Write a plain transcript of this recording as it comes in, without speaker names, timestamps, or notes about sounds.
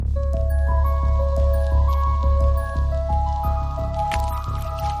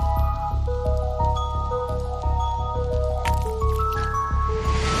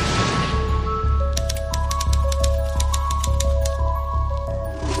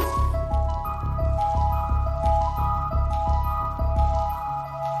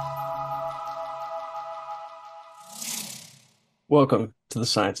Welcome to the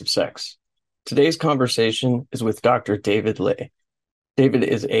Science of Sex. Today's conversation is with Dr. David Lay. David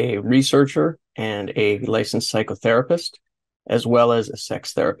is a researcher and a licensed psychotherapist, as well as a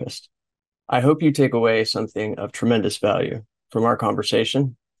sex therapist. I hope you take away something of tremendous value from our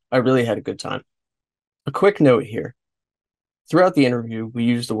conversation. I really had a good time. A quick note here. Throughout the interview, we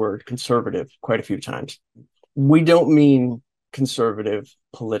use the word conservative quite a few times. We don't mean conservative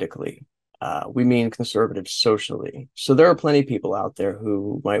politically. We mean conservative socially. So there are plenty of people out there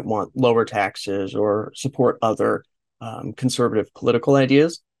who might want lower taxes or support other conservative political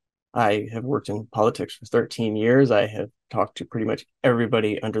ideas. I have worked in politics for 13 years. I have talked to pretty much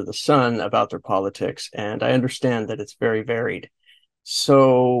everybody under the sun about their politics, and I understand that it's very varied.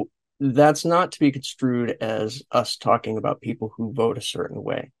 So that's not to be construed as us talking about people who vote a certain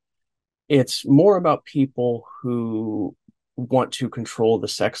way. It's more about people who want to control the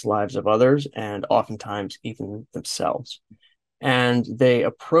sex lives of others and oftentimes even themselves. And they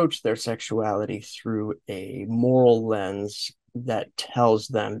approach their sexuality through a moral lens that tells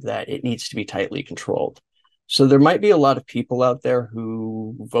them that it needs to be tightly controlled. So there might be a lot of people out there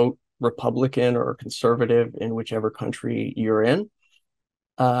who vote Republican or conservative in whichever country you're in.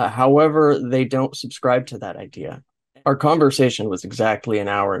 However, they don't subscribe to that idea. Our conversation was exactly an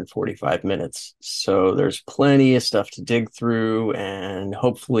hour and 45 minutes. So there's plenty of stuff to dig through and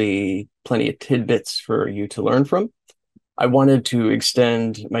hopefully plenty of tidbits for you to learn from. I wanted to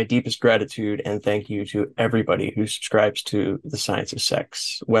extend my deepest gratitude and thank you to everybody who subscribes to the Science of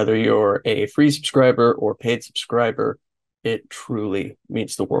Sex. Whether you're a free subscriber or paid subscriber, it truly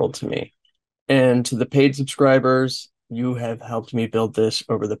means the world to me. And to the paid subscribers, you have helped me build this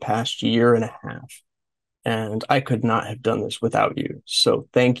over the past year and a half. And I could not have done this without you. So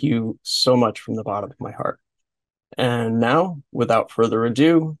thank you so much from the bottom of my heart. And now, without further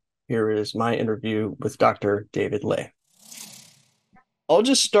ado, here is my interview with Dr. David Lay. I'll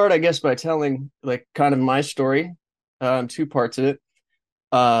just start, I guess, by telling like kind of my story, two parts of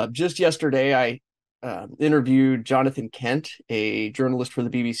it. Just yesterday, I interviewed Jonathan Kent, a journalist for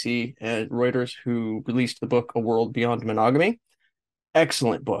the BBC and Reuters, who released the book A World Beyond Monogamy.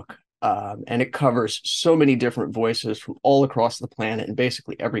 Excellent book. And it covers so many different voices from all across the planet and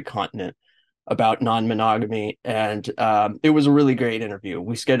basically every continent about non-monogamy. And it was a really great interview.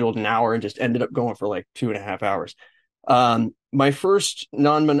 We scheduled an hour and just ended up going for like 2.5 hours. My first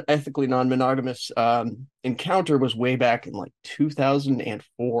ethically non-monogamous encounter was way back in like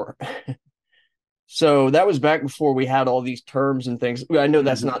 2004. So that was back before we had all these terms and things. I know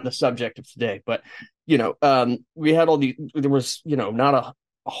that's not the subject of today, but we had all these. There was not a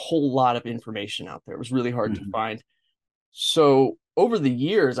whole lot of information out there. It was really hard to find. So over the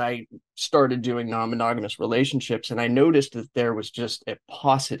years, I started doing non-monogamous relationships, and I noticed that there was just a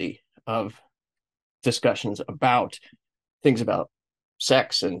paucity of discussions about things about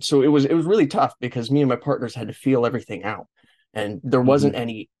sex. And so it was really tough because me and my partners had to feel everything out. And there wasn't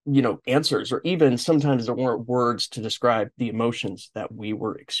any, answers, or even sometimes there weren't words to describe the emotions that we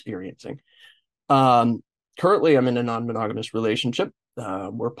were experiencing. Currently, I'm in a non-monogamous relationship.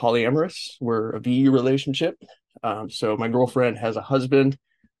 We're polyamorous. We're a VE relationship. So my girlfriend has a husband.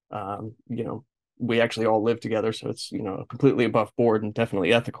 We actually all live together, so it's completely above board and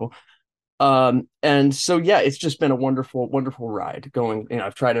definitely ethical. And so yeah, it's just been a wonderful, wonderful ride. Going,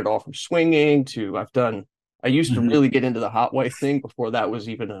 I've tried it all from swinging to I used to really get into the hot wife thing before that was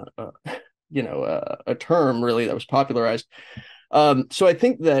even a term really that was popularized. So I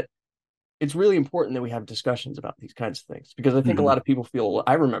think that it's really important that we have discussions about these kinds of things because I think a lot of people feel,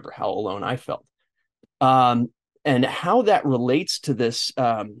 I remember how alone I felt. And how that relates to these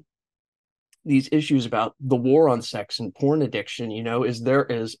issues about the war on sex and porn addiction, is there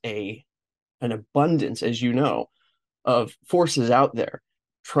is an abundance, as you know, of forces out there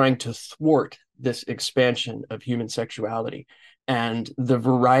trying to thwart this expansion of human sexuality and the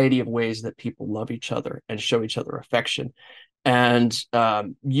variety of ways that people love each other and show each other affection. And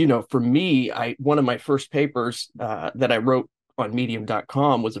for me, one of my first papers that I wrote on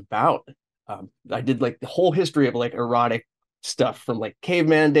medium.com was about I did like the whole history of like erotic stuff from like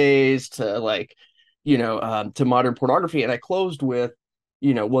caveman days to like to modern pornography. And I closed with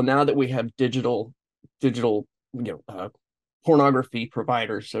well, now that we have digital pornography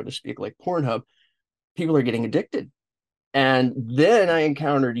providers, so to speak, like Pornhub, people are getting addicted. And then I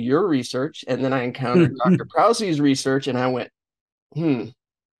encountered your research, and then I encountered Dr. Krause's research, and I went, hmm.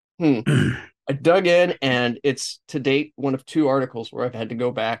 I dug in, and it's to date one of two articles where I've had to go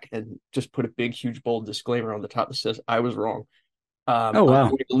back and just put a big, huge, bold disclaimer on the top that says I was wrong. Oh, I'm wow.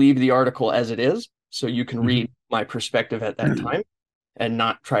 going to leave the article as it is, so you can read my perspective at that time and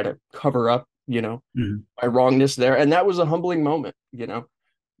not try to cover up, Mhm. my wrongness there. And that was a humbling moment.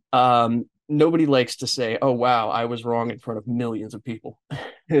 Nobody likes to say, "Oh, wow, I was wrong in front of millions of people."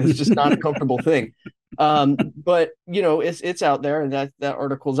 It's just not a comfortable thing. But it's out there, and that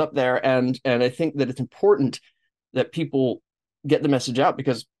article's up there, and I think that it's important that people get the message out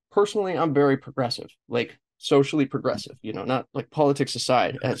because personally, I'm very progressive, like socially progressive. Not like politics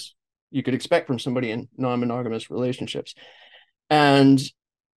aside, as you could expect from somebody in non-monogamous relationships. And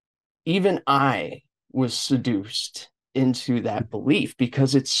even I was seduced into that belief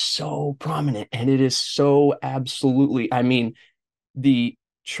because it's so prominent and it is so absolutely, I mean, the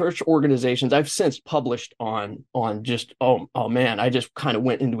church organizations I've since published on just oh man, I just kind of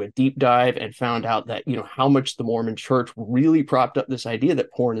went into a deep dive and found out that how much the Mormon church really propped up this idea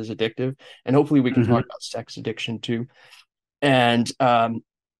that porn is addictive, and hopefully we can talk Mhm. about sex addiction too. And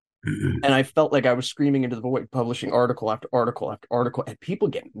I felt like I was screaming into the void, publishing article after article after article, and people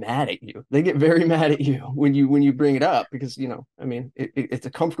get mad at you. They get very mad at you when you bring it up because I mean, it's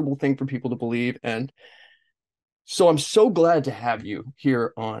a comfortable thing for people to believe. And so I'm so glad to have you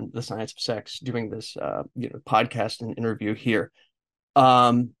here on the Science of Sex doing this podcast and interview here.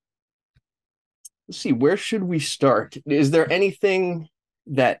 Um, let's see, where should we start? Is there anything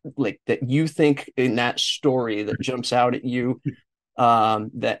that you think in that story that jumps out at you,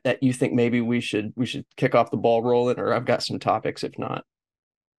 that you think maybe we should kick off the ball rolling, or I've got some topics if not.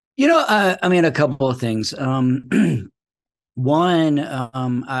 I mean, a couple of things. One,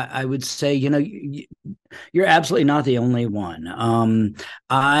 I would say, you're absolutely not the only one.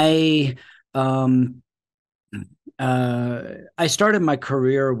 I, um, I started my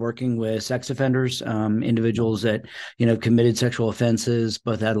career working with sex offenders, individuals that committed sexual offenses,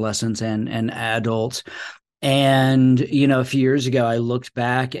 both adolescents and adults. And a few years ago, I looked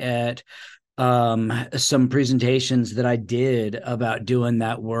back at some presentations that I did about doing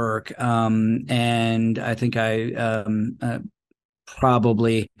that work. And I think I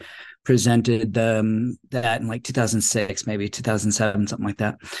probably presented that in like 2006, maybe 2007, something like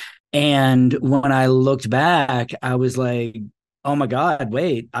that. And when I looked back, I was like, oh my God,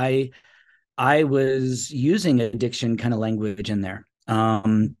 wait, I was using addiction kind of language in there.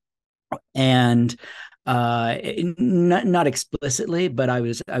 And not explicitly, but I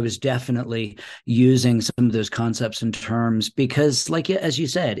was definitely using some of those concepts and terms because, like as you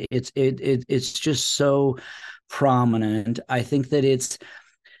said, it's just so prominent. I think that it's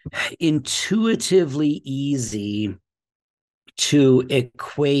intuitively easy to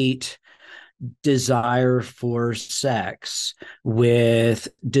equate desire for sex with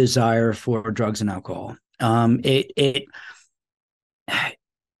desire for drugs and alcohol.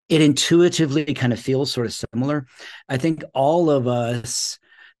 It intuitively kind of feels sort of similar. I think all of us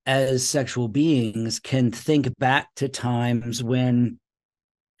as sexual beings can think back to times when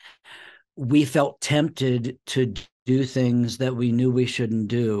we felt tempted to do things that we knew we shouldn't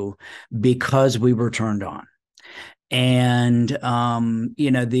do because we were turned on. And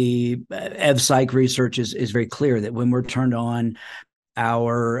the ev psych research is very clear that when we're turned on,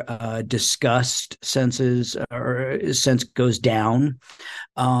 our disgust senses or sense goes down.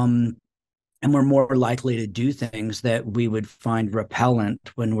 Um, and we're more likely to do things that we would find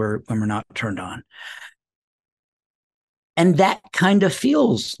repellent when we're not turned on. And that kind of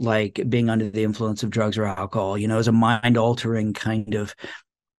feels like being under the influence of drugs or alcohol, as a mind altering kind of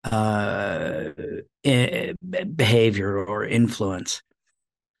uh, behavior or influence.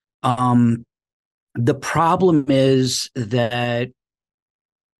 Um, the problem is that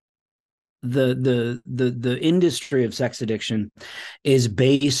the industry of sex addiction is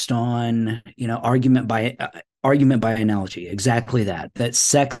based on argument by analogy, exactly that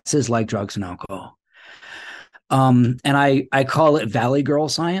sex is like drugs and alcohol. And I call it Valley Girl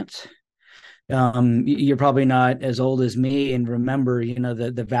science. You're probably not as old as me and remember,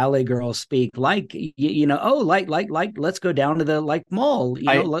 the Valley Girls speak like, oh, like, let's go down to the like mall,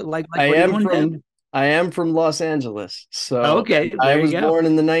 I I what are you am doing now? from I am from Los Angeles, so Okay, and I there you was go. born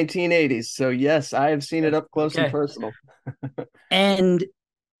in the 1980s. So yes, I have seen it Okay, up close and okay. personal. And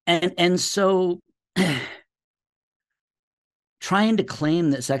so trying to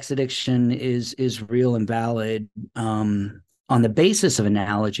claim that sex addiction is real and valid on the basis of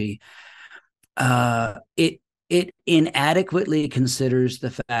analogy, it inadequately considers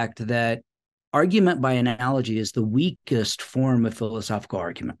the fact that argument by analogy is the weakest form of philosophical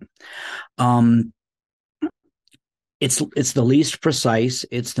argument. Um, it's the least precise,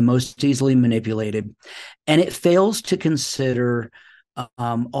 it's the most easily manipulated, and it fails to consider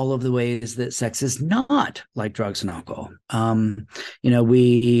all of the ways that sex is not like drugs and alcohol.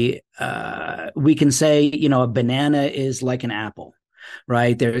 We can say a banana is like an apple.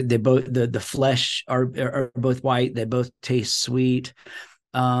 right? They both the flesh are both white. They both taste sweet.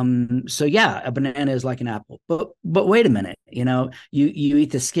 So yeah, a banana is like an apple. But wait a minute, you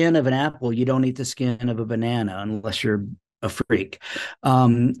eat the skin of an apple, you don't eat the skin of a banana unless you're a freak.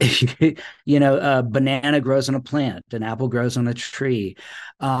 Um, a banana grows on a plant, an apple grows on a tree.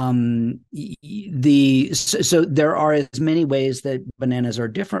 So there are as many ways that bananas are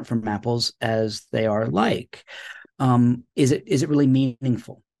different from apples as they are like. Is it really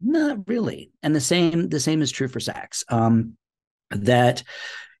meaningful? Not really. And the same is true for sex. That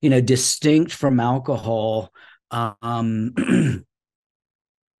distinct from alcohol.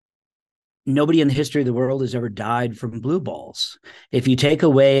 Nobody in the history of the world has ever died from blue balls. If you take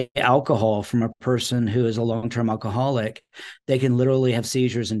away alcohol from a person who is a long-term alcoholic, they can literally have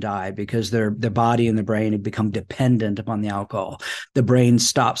seizures and die because their body and their brain have become dependent upon the alcohol. The brain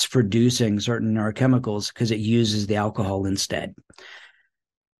stops producing certain neurochemicals because it uses the alcohol instead.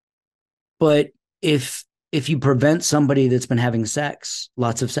 But if you prevent somebody that's been having sex,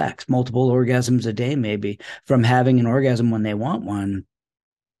 lots of sex, multiple orgasms a day, maybe, from having an orgasm when they want one,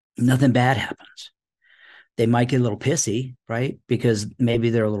 nothing bad happens. They might get a little pissy, right? Because maybe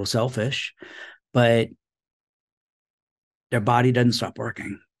they're a little selfish, but their body doesn't stop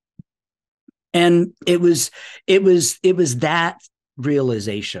working. And it was that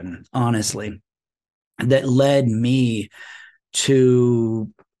realization, honestly, that led me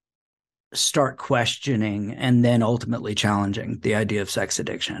to start questioning and then ultimately challenging the idea of sex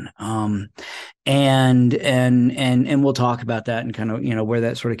addiction. And we'll talk about that and kind of where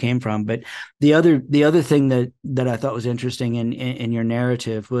that sort of came from. But the other thing that I thought was interesting in your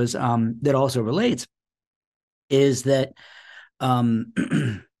narrative was that also relates is that um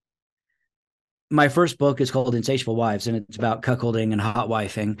my first book is called Insatiable Wives, and it's about cuckolding and hot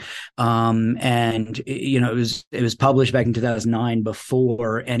wifing. And it was published back in 2009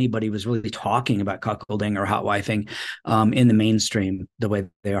 before anybody was really talking about cuckolding or hot wifing in the mainstream the way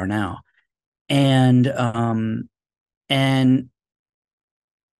they are now. And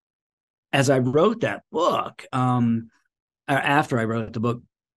as I wrote that book, after I wrote the book,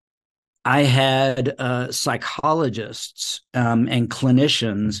 I had psychologists and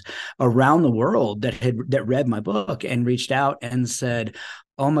clinicians around the world that read my book and reached out and said,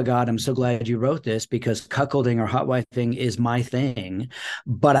 "Oh my God, I'm so glad you wrote this because cuckolding or hot wifing is my thing,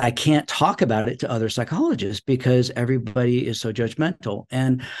 but I can't talk about it to other psychologists because everybody is so judgmental."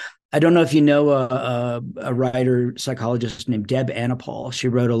 And I don't know if you know a writer psychologist named Deb Anapol. She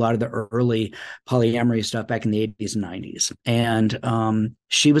wrote a lot of the early polyamory stuff back in the 80s and 90s. And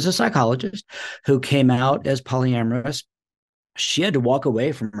she was a psychologist who came out as polyamorous. She had to walk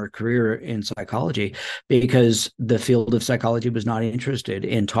away from her career in psychology because the field of psychology was not interested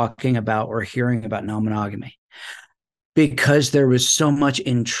in talking about or hearing about non-monogamy because there was so much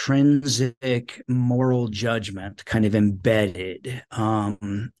intrinsic moral judgment kind of embedded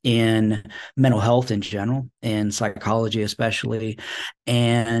in mental health in general and psychology especially.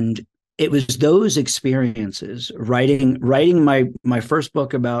 And it was those experiences writing my first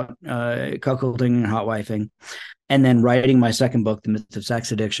book about cuckolding and hot wifing, and then writing my second book, The Myth of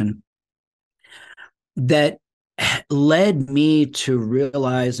Sex Addiction, that led me to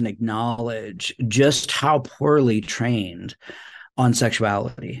realize and acknowledge just how poorly trained on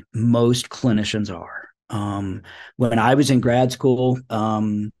sexuality most clinicians are. When I was in grad school,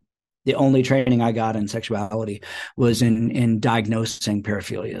 the only training I got in sexuality was in diagnosing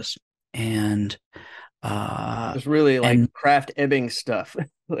paraphilias, and It's really like and Kraft Ebing stuff,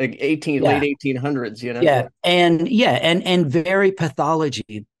 like late yeah, 1800s, you know? yeah, and very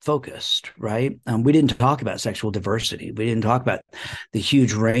pathology focused, right? We didn't talk about sexual diversity. We didn't talk about the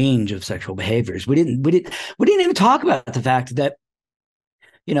huge range of sexual behaviors. We didn't even talk about the fact that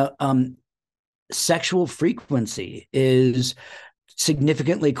you know sexual frequency is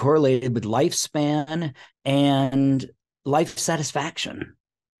significantly correlated with lifespan and life satisfaction.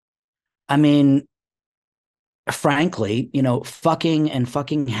 I mean, frankly, fucking and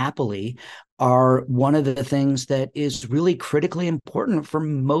fucking happily are one of the things that is really critically important for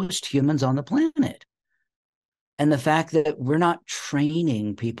most humans on the planet. And the fact that we're not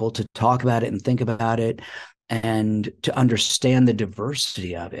training people to talk about it and think about it and to understand the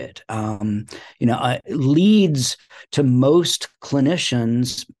diversity of it, leads to most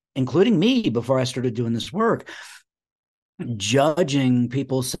clinicians, including me before I started doing this work, judging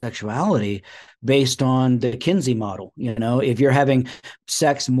people's sexuality based on the Kinsey model. If you're having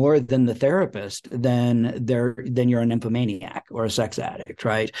sex more than the therapist, then you're an nymphomaniac or a sex addict,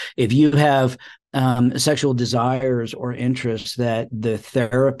 right? If you have sexual desires or interests that the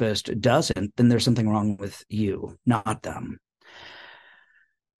therapist doesn't, then there's something wrong with you, not them.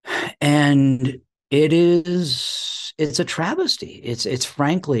 And it's a travesty. It's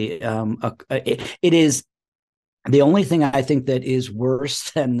frankly it is the only thing I think that is worse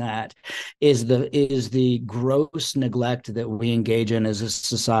than that is the gross neglect that we engage in as a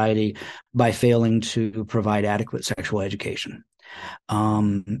society by failing to provide adequate sexual education.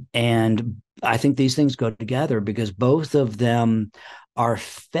 And I think these things go together because both of them are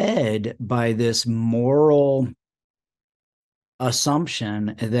fed by this moral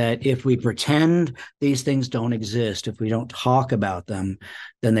assumption that if we pretend these things don't exist, if we don't talk about them,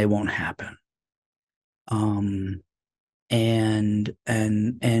 then they won't happen. Um, and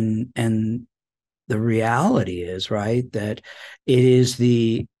the reality is, right, that it's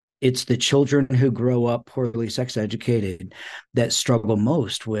the children who grow up poorly sex educated that struggle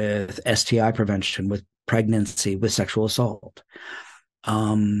most with STI prevention, with pregnancy, with sexual assault.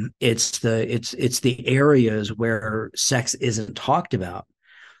 It's the areas where sex isn't talked about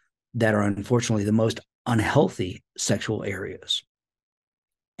that are unfortunately the most unhealthy sexual areas.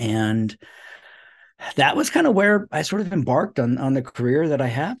 And that was kind of where I sort of embarked on the career that I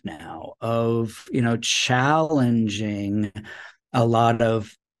have now of, challenging a lot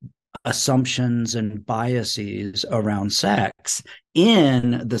of assumptions and biases around sex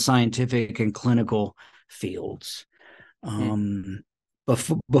in the scientific and clinical fields. Hmm.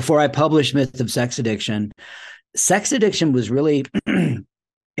 Before I published Myth of sex addiction was really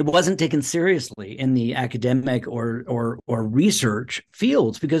it wasn't taken seriously in the academic or research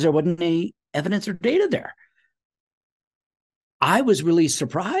fields because there wasn't any evidence or data there. I was really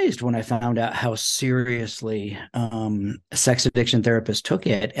surprised when I found out how seriously sex addiction therapists took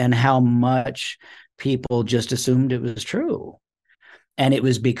it and how much people just assumed it was true. And it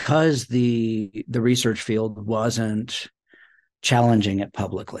was because the research field wasn't challenging it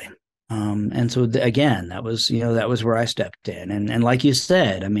publicly. And so again, that was where I stepped in. And like you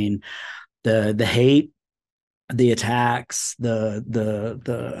said, I mean, the hate, the attacks, I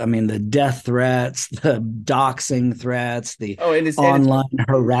mean, the death threats, the doxing threats, the Oh, and it's online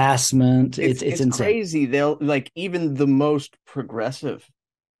harassment. It's it's insane. crazy. They'll like even the most progressive,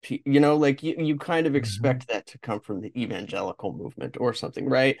 like you kind of Mhm. expect that to come from the evangelical movement or something,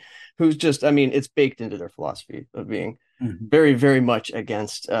 right? Who's just, I mean, it's baked into their philosophy of being Mhm. very, very much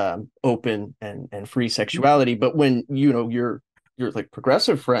against open and free sexuality. But when your like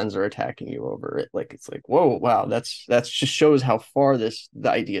progressive friends are attacking you over it, like it's like, whoa, wow, that's just shows how far the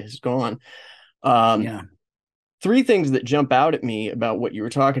idea has gone. Um, Yeah. Three things that jump out at me about what you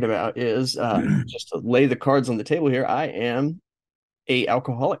were talking about is just to lay the cards on the table here. I am a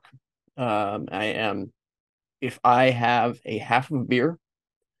alcoholic. I am if I have a half of a beer,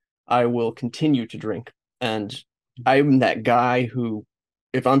 I will continue to drink. And I'm that guy who,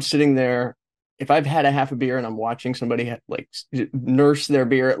 if I'm sitting there, if I've had a half a beer and I'm watching somebody like nurse their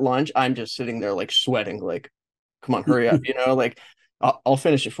beer at lunch, I'm just sitting there like sweating, like, come on, hurry up, like I'll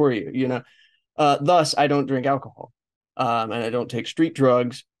finish it for you, Thus, I don't drink alcohol, and I don't take street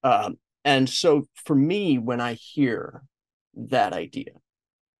drugs. And so for me, when I hear that idea,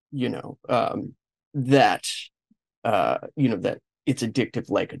 you know, um, that that it's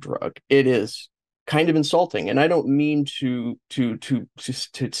addictive like a drug, it is kind of insulting. And I don't mean to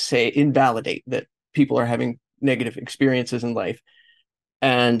say invalidate that people are having negative experiences in life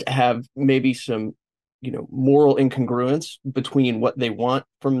and have maybe some moral incongruence between what they want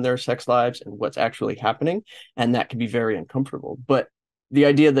from their sex lives and what's actually happening, and that can be very uncomfortable. But the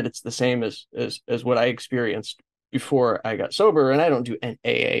idea that it's the same as what I experienced before I got sober, and I don't do an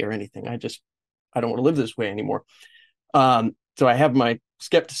AA or anything, I don't want to live this way anymore. So I have my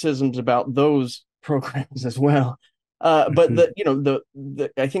skepticisms about those programs as well. But Mhm.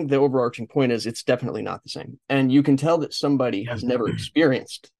 the I think the overarching point is it's definitely not the same, and you can tell that somebody Yeah. has never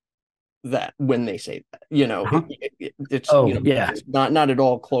experienced that when they say that. Uh-huh. It's Oh, yeah. it's not at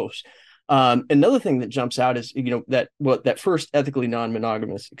all close. Another thing that jumps out is that first ethically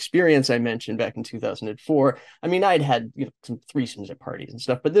non-monogamous experience I mentioned back in 2004. I mean, I'd had some threesomes at parties and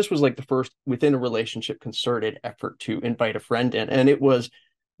stuff, but this was like the first within a relationship concerted effort to invite a friend in, and it was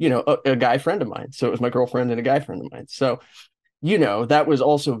a guy friend of mine. So it was my girlfriend and a guy friend of mine. So that was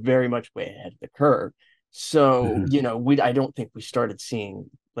also very much way ahead of the curve. So, Mhm. we I don't think we started seeing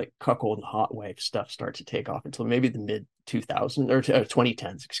like cuckold and hot wife stuff start to take off until maybe the mid 2000s or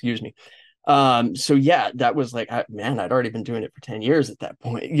 2010s, excuse me. So yeah, that was like, man, I'd already been doing it for 10 years at that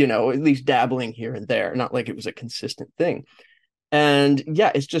point, at least dabbling here and there, not like it was a consistent thing. And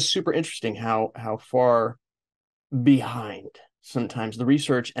yeah, it's just super interesting how far behind sometimes the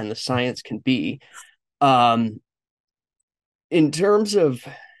research and the science can be. Um, in terms of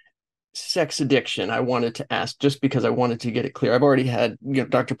sex addiction, I wanted to ask just because I wanted to get it clear. I've already had,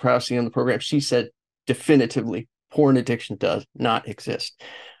 Dr. Prousey on the program. She said definitively porn addiction does not exist.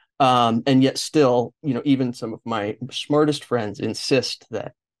 And yet still, even some of my smartest friends insist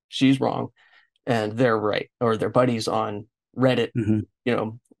that she's wrong and they're right, or their buddies on Reddit, Mhm. you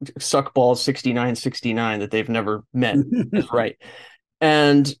know, suckballs 6969 that they've never met is right.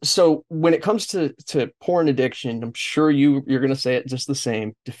 And so when it comes to porn addiction, I'm sure you're going to say it just the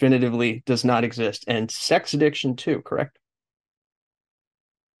same. Definitively does not exist, and sex addiction too. Correct?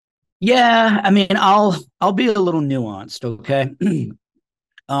 Yeah, I mean, I'll be a little nuanced, okay?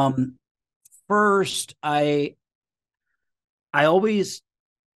 um, First, I always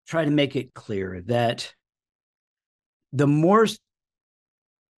try to make it clear that the more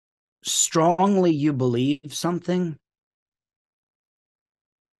strongly you believe something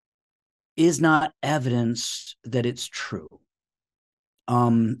is not evidence that it's true.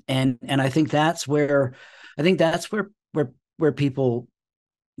 And I think that's where people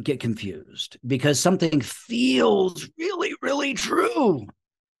get confused, because something feels really, really true,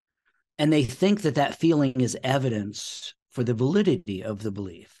 and they think that that feeling is evidence for the validity of the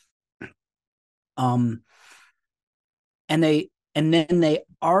belief. Um, and then they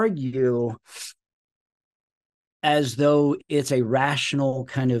argue as though it's a rational,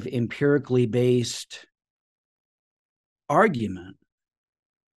 kind of empirically based argument,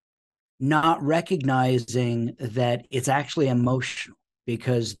 not recognizing that it's actually emotional,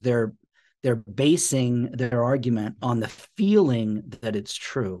 because they're basing their argument on the feeling that it's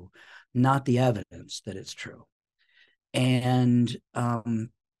true, not the evidence that it's true. And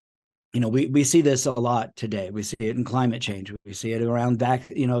we see this a lot today. We see it in climate change. We see it around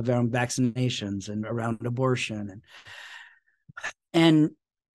around vaccinations and around abortion, and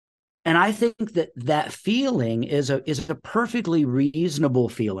and I think that that feeling is a perfectly reasonable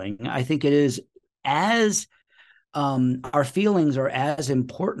feeling. I think it is, as our feelings are as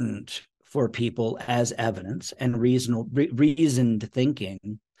important for people as evidence and reasoned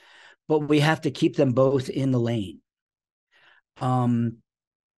thinking, but we have to keep them both in the lane. Um,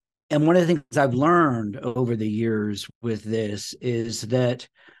 and one of the things I've learned over the years with this is that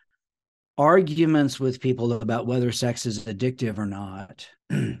arguments with people about whether sex is addictive or not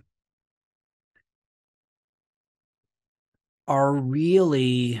are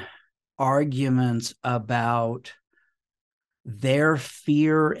really arguments about their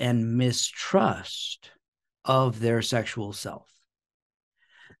fear and mistrust of their sexual self.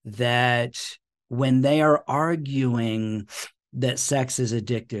 That when they are arguing that sex is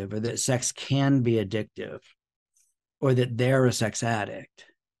addictive, or that sex can be addictive, or that they're a sex addict,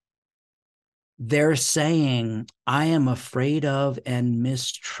 they're saying, I am afraid of and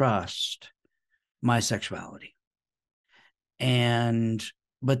mistrust my sexuality. And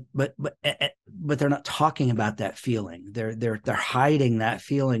but they're not talking about that feeling. They're hiding that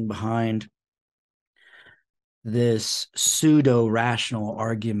feeling behind this pseudo rational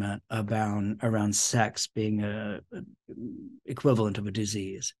argument about around sex being a equivalent of a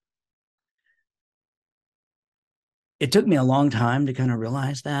disease. It took me a long time to kind of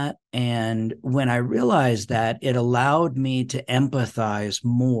realize that, and when I realized that, it allowed me to empathize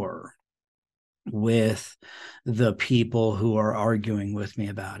more with the people who are arguing with me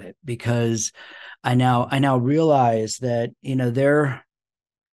about it, because I now realize that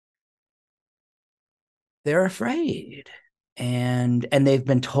they're afraid, and they've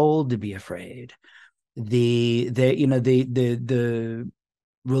been told to be afraid. The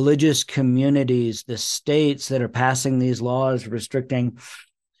religious communities, the states that are passing these laws restricting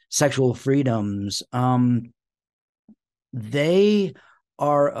sexual freedoms, they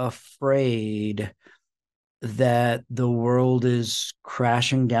are afraid that the world is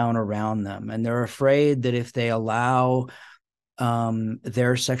crashing down around them, and they're afraid that if they allow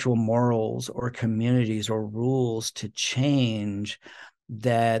their sexual morals or communities or rules to change,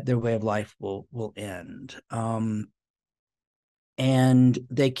 that their way of life will end. And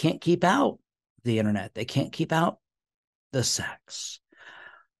they can't keep out the internet. They can't keep out the sex.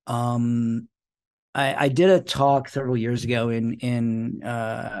 Um, I did a talk several years ago in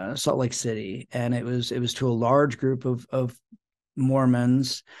Salt Lake City, and it was to a large group of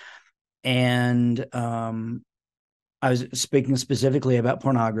Mormons, and I was speaking specifically about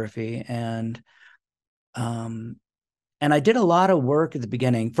pornography, um, and I did a lot of work at the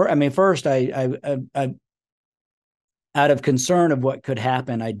beginning. First, I out of concern of what could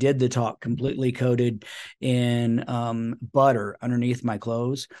happen, I did the talk completely coated in butter underneath my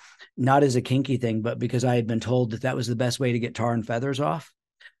clothes, not as a kinky thing, but because I had been told that that was the best way to get tar and feathers off,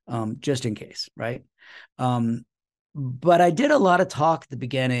 just in case, right? But I did a lot of talk at the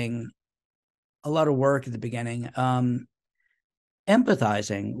beginning a lot of work at the beginning,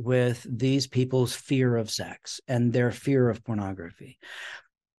 empathizing with these people's fear of sex and their fear of pornography.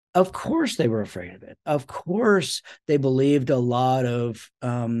 Of course, they were afraid of it. Of course, they believed a lot of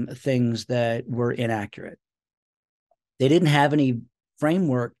things that were inaccurate. They didn't have any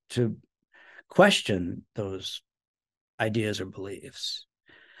framework to question those ideas or beliefs.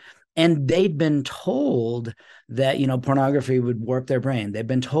 And they'd been told that pornography would warp their brain. They've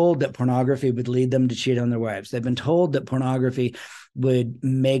been told that pornography would lead them to cheat on their wives. They've been told that pornography would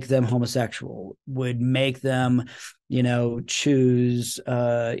make them homosexual, would make them choose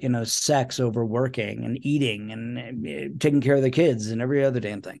sex over working and eating and taking care of the kids and every other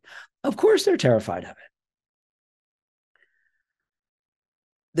damn thing. Of course they're terrified of it.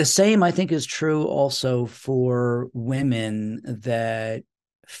 The same, I think, is true also for women that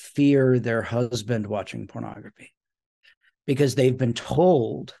fear their husband watching pornography, because they've been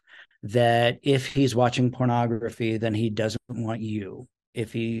told that if he's watching pornography, then he doesn't want you.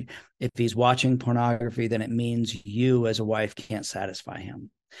 If he's watching pornography, then it means you as a wife can't satisfy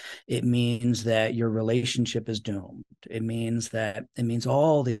him. It means that your relationship is doomed. It means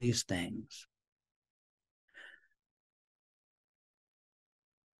all these things.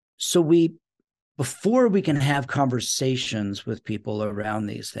 So before we can have conversations with people around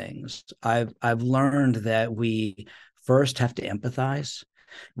these things, I've learned that we first have to empathize.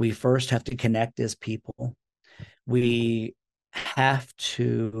 We first have to connect as people. We have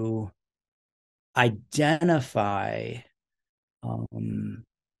to identify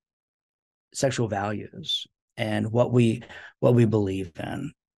sexual values and what we believe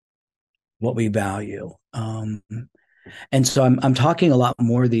in, what we value. And so I'm talking a lot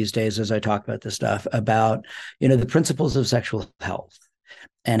more these days as I talk about this stuff about the principles of sexual health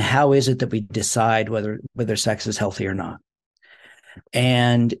and how is it that we decide whether sex is healthy or not.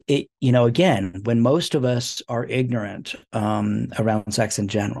 And it again, when most of us are ignorant around sex in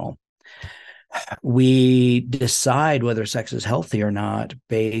general, we decide whether sex is healthy or not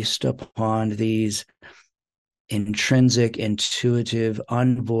based upon these intrinsic, intuitive,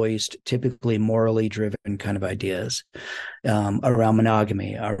 unvoiced, typically morally driven kind of ideas around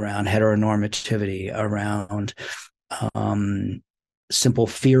monogamy, around heteronormativity, around simple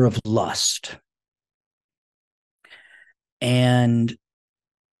fear of lust. And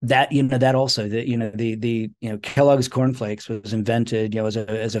that also the Kellogg's cornflakes was invented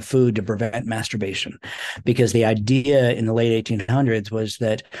as a food to prevent masturbation, because the idea in the late 1800s was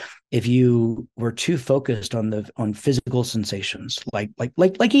that if you were too focused on physical sensations like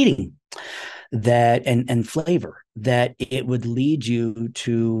eating that and flavor, that it would lead you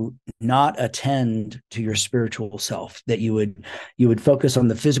to not attend to your spiritual self, that you would focus on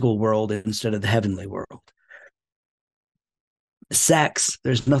the physical world instead of the heavenly world. Sex,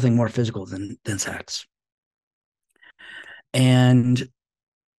 there's nothing more physical than sex. And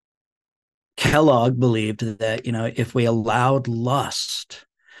Kellogg believed that if we allowed lust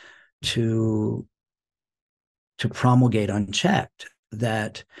to promulgate unchecked,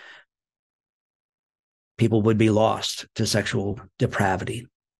 that people would be lost to sexual depravity.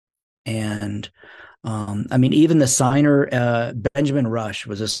 And even the signer, Benjamin Rush,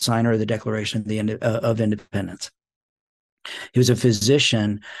 was a signer of the Declaration of Independence. He was a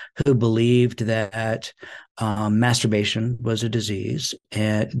physician who believed that masturbation was a disease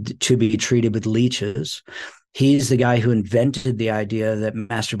and to be treated with leeches. He's the guy who invented the idea that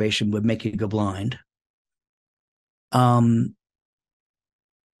masturbation would make you go blind. Those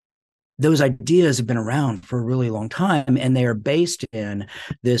ideas have been around for a really long time, and they are based in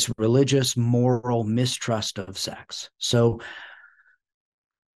this religious, moral mistrust of sex. So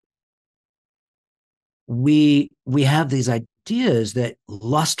we have these ideas that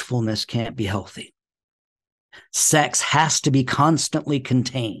lustfulness can't be healthy. Sex has to be constantly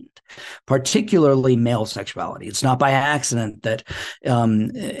contained, particularly male sexuality. It's not by accident that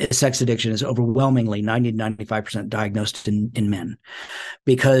sex addiction is overwhelmingly 90 to 95% diagnosed in men,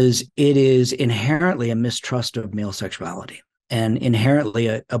 because it is inherently a mistrust of male sexuality and inherently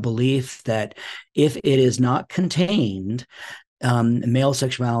a belief that if it is not contained, male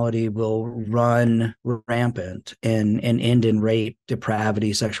sexuality will run rampant and end in rape,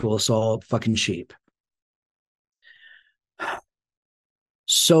 depravity, sexual assault, fucking sheep.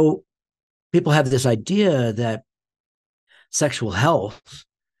 So people have this idea that sexual health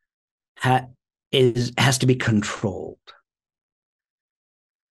has to be controlled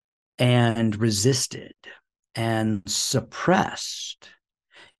and resisted and suppressed.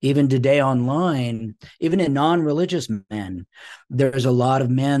 Even today online, even in non-religious men, there's a lot of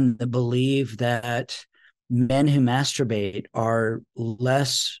men that believe that men who masturbate are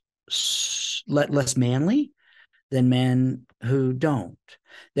less less manly than men who don't.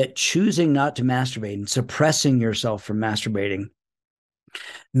 That choosing not to masturbate and suppressing yourself from masturbating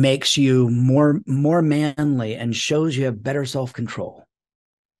makes you more manly and shows you have better self-control.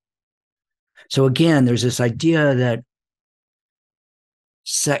 So again, there's this idea that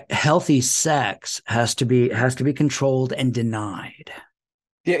healthy sex has to be controlled and denied.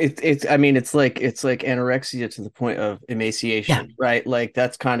 Yeah, it's I mean it's like anorexia to the point of Yeah. emaciation, right? Like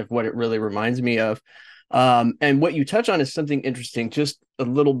that's kind of what it really reminds me of. And what you touch on is something interesting just a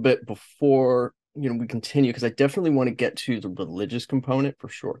little bit before, we continue, because I definitely want to get to the religious component for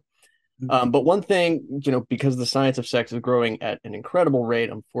sure. But one thing, because the science of sex is growing at an incredible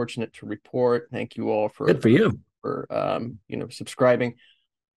rate, I'm fortunate to report. Thank you all Good for you. for subscribing.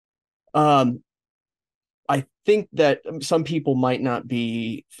 Um, I think that some people might not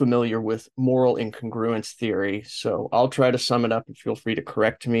be familiar with moral incongruence theory, so I'll try to sum it up and feel free to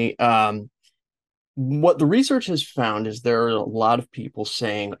correct me. What the research has found is there are a lot of people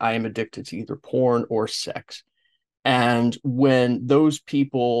saying, I am addicted to either porn or sex. And when those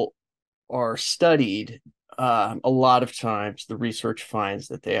people are studied, a lot of times the research finds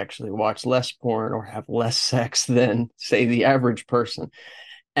that they actually watch less porn or have less sex than, say, the average person.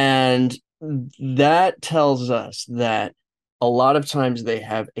 And that tells us that a lot of times they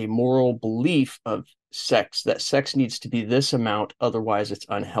have a moral belief of sex, that sex needs to be this amount, otherwise it's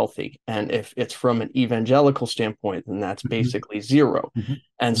unhealthy. And if it's from an evangelical standpoint, then that's Mhm, basically zero. mhm,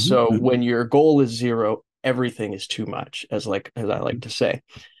 And mhm, so mhm, when your goal is zero, everything is too much, as I like to say.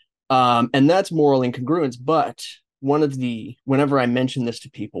 And that's moral incongruence. But whenever I mention this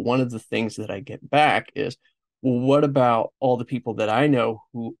to people, one of the things that I get back is, well, what about all the people that I know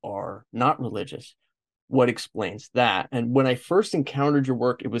who are not religious? What explains that? And when I first encountered your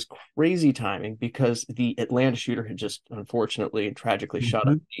work, it was crazy timing because the Atlanta shooter had just unfortunately and tragically shot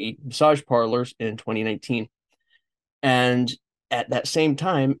up mhm. the massage parlors in 2019. And at that same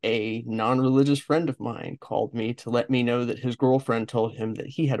time, a non-religious friend of mine called me to let me know that his girlfriend told him that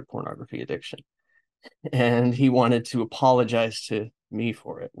he had a pornography addiction, and he wanted to apologize to me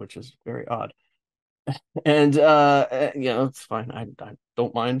for it, which is very odd. And it's fine. I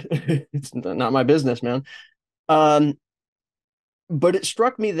don't mind. It's not my business, man. Um, but it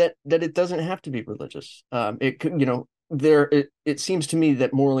struck me that it doesn't have to be religious. It could, it seems to me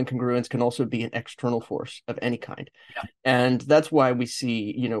that moral incongruence can also be an external force of any kind. And that's why we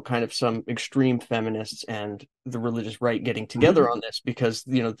see, kind of some extreme feminists and the religious right getting together Mhm. on this, because,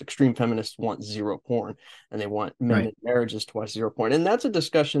 the extreme feminists want zero porn and they want men Right. in marriages to watch zero porn. And that's a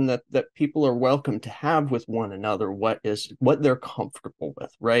discussion that people are welcome to have with one another, what they're comfortable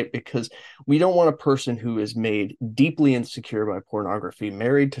with, right? Because we don't want a person who is made deeply insecure by pornography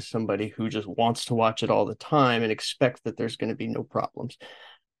married to somebody who just wants to watch it all the time and expect that there's going to be no problems.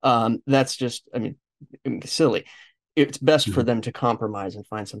 That's just, silly. It's best for Mhm. them to compromise and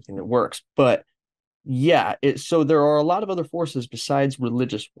find something that works. But yeah, so there are a lot of other forces besides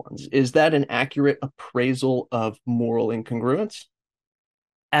religious ones. Is that an accurate appraisal of moral incongruence?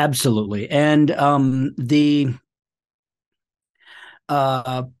 Absolutely. And the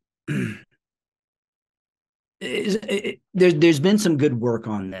uh, there's been some good work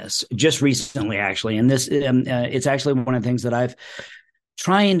on this just recently, actually, and this it's actually one of the things that I've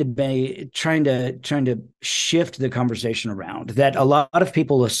trying to shift the conversation around. That a lot of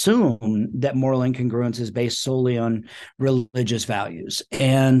people assume that moral incongruence is based solely on religious values,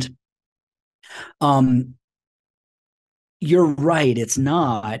 and um, you're right, it's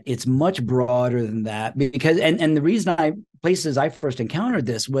not. It's much broader than that, because and the reason I places I first encountered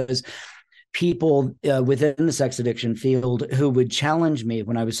this was people within the sex addiction field who would challenge me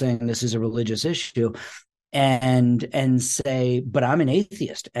when I was saying this is a religious issue, and say, but I'm an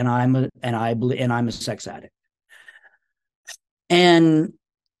atheist and I'm a sex addict. And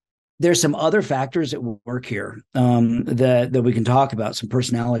there's some other factors at work here, that we can talk about, some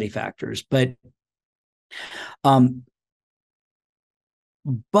personality factors, um,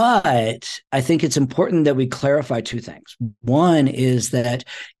 but I think it's important that we clarify two things. One is that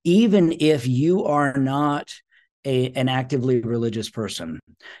even if you are not an actively religious person,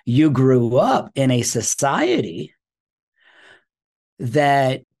 you grew up in a society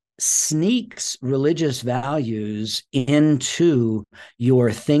that sneaks religious values into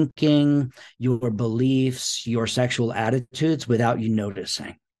your thinking, your beliefs, your sexual attitudes without you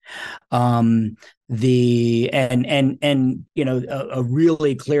noticing. um the and a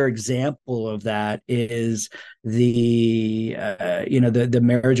really clear example of that is the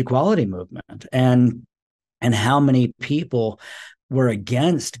marriage equality movement, and how many people were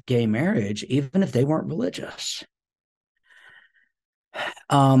against gay marriage even if they weren't religious.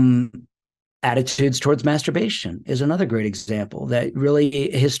 Um, Attitudes towards masturbation is another great example that really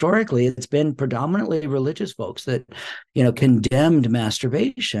historically it's been predominantly religious folks that condemned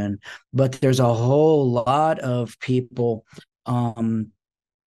masturbation, but there's a whole lot of people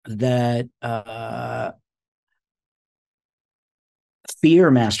that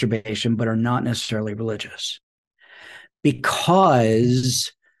fear masturbation but are not necessarily religious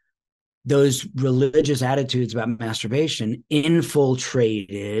because those religious attitudes about masturbation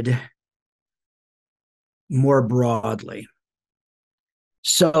infiltrated more broadly.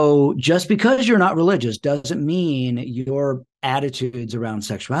 So just because you're not religious doesn't mean your attitudes around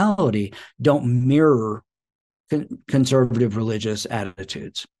sexuality don't mirror conservative religious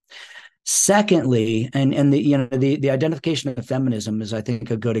attitudes. Secondly, and the identification of feminism is, I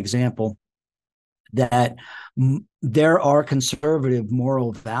think, a good example that there are conservative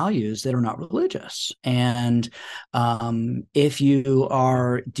moral values that are not religious. And if you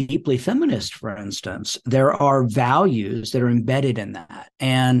are deeply feminist, for instance, there are values that are embedded in that.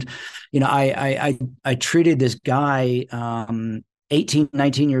 And, I treated this guy, 18,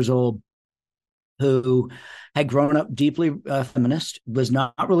 19 years old, who had grown up deeply feminist, was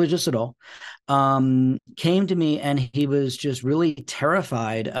not religious at all, came to me and he was just really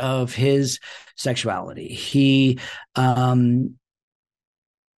terrified of his sexuality.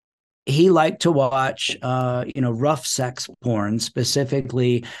 He liked to watch rough sex porn,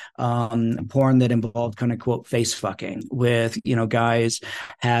 specifically porn that involved kind of quote face fucking with guys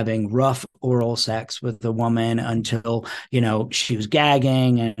having rough oral sex with the woman until she was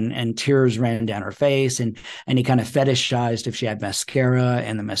gagging and tears ran down her face, and he kind of fetishized if she had mascara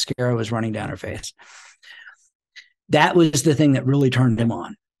and the mascara was running down her face. That was the thing that really turned him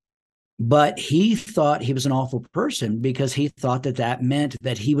on. But he thought he was an awful person because he thought that meant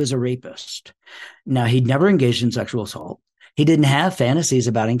that he was a rapist. Now, he'd never engaged in sexual assault. He didn't have fantasies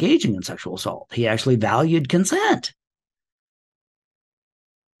about engaging in sexual assault. He actually valued consent.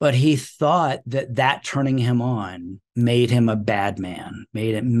 But he thought that turning him on made him a bad man,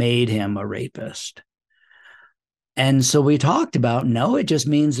 made him a rapist. And so we talked about, no, it just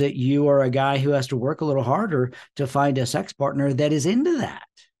means that you are a guy who has to work a little harder to find a sex partner that is into that,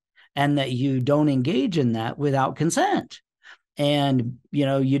 and that you don't engage in that without consent. And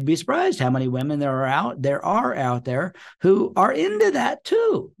you'd be surprised how many women there are out there who are into that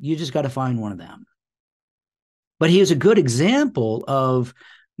too. You just got to find one of them. But he is a good example of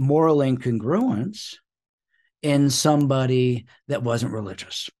moral incongruence in somebody that wasn't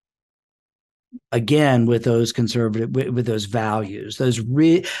religious. Again, with those conservative, with those values,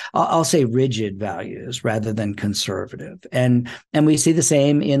 I'll say rigid values rather than conservative. And we see the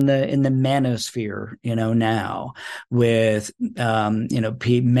same in the manosphere, now with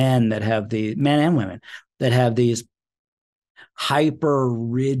men that have the men and women that have these hyper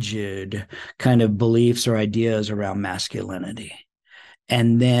rigid kind of beliefs or ideas around masculinity.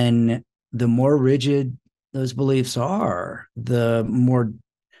 And then the more rigid those beliefs are, the more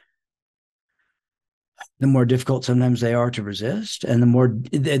difficult sometimes they are to resist, and the more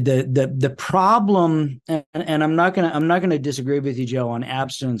the problem. And I'm not gonna disagree with you, Joe, on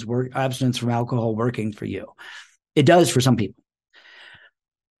abstinence from alcohol working for you. It does for some people.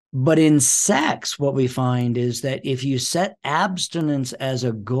 But in sex, what we find is that if you set abstinence as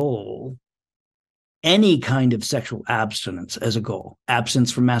a goal, any kind of sexual abstinence as a goal,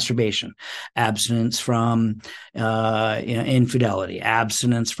 abstinence from masturbation, abstinence from infidelity,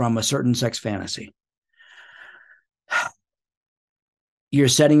 abstinence from a certain sex fantasy, you're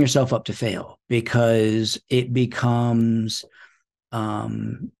setting yourself up to fail because it becomes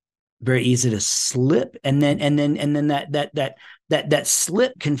very easy to slip, and then that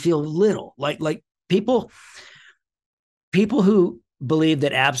slip can feel little, like people who believe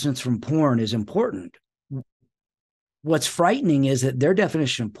that abstinence from porn is important. What's frightening is that their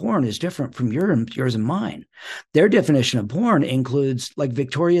definition of porn is different from yours and mine. Their definition of porn includes like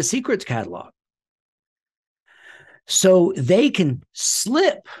Victoria's Secret's catalog. So they can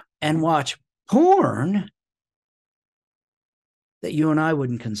slip and watch porn that you and I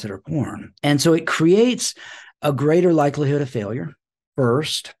wouldn't consider porn. And so it creates a greater likelihood of failure,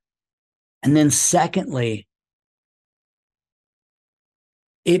 first. And then secondly,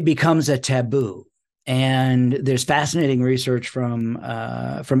 it becomes a taboo. And there's fascinating research from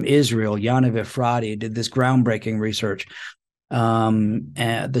Israel. Yaniv Efrati did this groundbreaking research.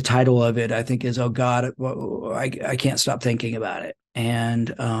 The title of it, I think, is "Oh God, I can't stop thinking about it."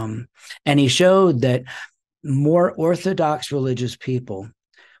 And he showed that more Orthodox religious people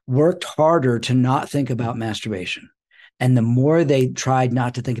worked harder to not think about masturbation, and the more they tried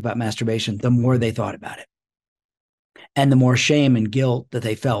not to think about masturbation, the more they thought about it. and the more shame and guilt that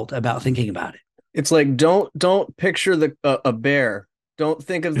they felt about thinking about It's like don't picture a bear. Don't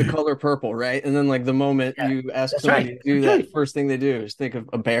think of the it. color purple, right? And then like the moment Yeah, you ask that's somebody right. to do That's that, right. first thing they do is think of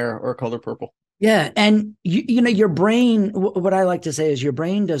a bear or color purple. Yeah. And, your brain, what I like to say is your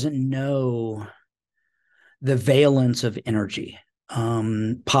brain doesn't know the valence of energy,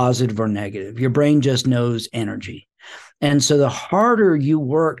 positive or negative. Your brain just knows energy. And so the harder you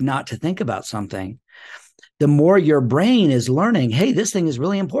work not to think about something, the more your brain is learning, hey, this thing is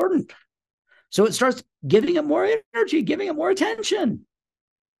really important. So it starts giving it more energy, giving it more attention.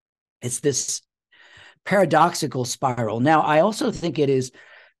 It's this paradoxical spiral. Now, I also think it is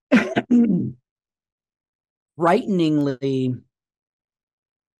frighteningly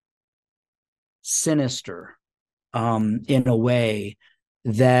sinister, in a way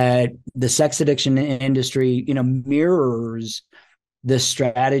that the sex addiction industry, mirrors the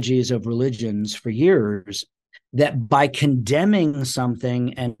strategies of religions for years, that by condemning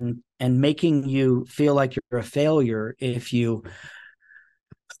something and making you feel like you're a failure if you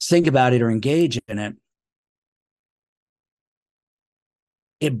think about it or engage in it,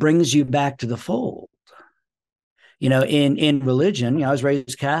 it brings you back to the fold. In religion, I was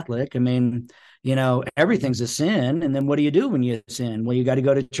raised Catholic. I mean, everything's a sin. And then what do you do when you sin? Well, you got to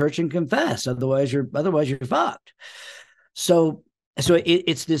go to church and confess. Otherwise you're fucked. So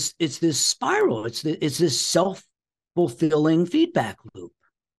it's this spiral. It's this self-fulfilling feedback loop.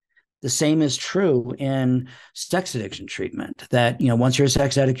 The same is true in sex addiction treatment. That once you're a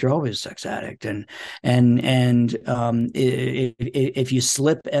sex addict, you're always a sex addict, and if you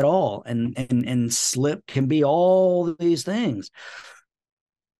slip at all, and slip can be all these things,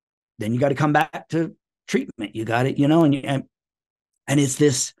 then you got to come back to treatment. You got it, and it's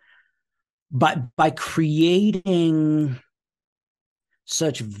this, by creating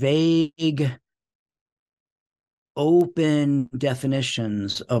such vague, open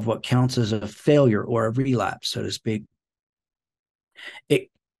definitions of what counts as a failure or a relapse, so to speak, it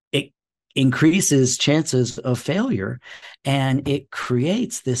it increases chances of failure, and it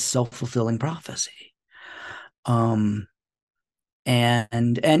creates this self-fulfilling prophecy. Um,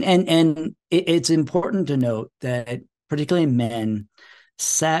 and it's important to note that, particularly in men,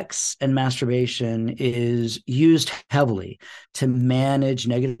 sex and masturbation is used heavily to manage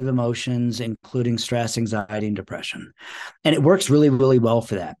negative emotions, including stress, anxiety, and depression. And it works really, really well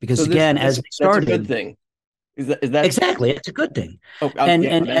for that because, So this again, this as we that's a good started, thing. Is that exactly, it's a good thing. oh And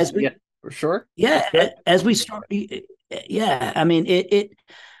that's as we, yeah, for sure. That's yeah, good. as we start, yeah, I mean, it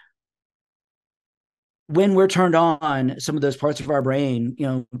when we're turned on, some of those parts of our brain,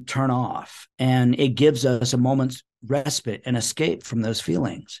 turn off, and it gives us a moment's respite and escape from those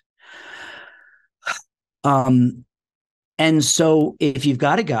feelings. Um, and so if you've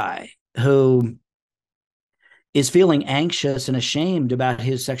got a guy who is feeling anxious and ashamed about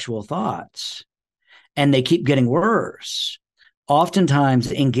his sexual thoughts, and they keep getting worse,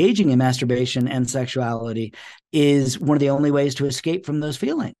 oftentimes engaging in masturbation and sexuality is one of the only ways to escape from those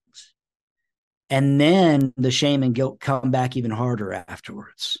feelings. And then the shame and guilt come back even harder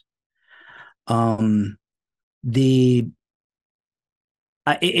afterwards. Um, the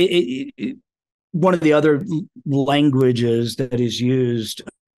one of the other languages that is used,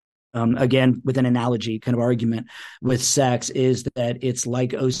 again with an analogy kind of argument with sex, is that it's like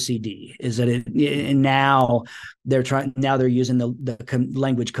OCD. Is that now they're using the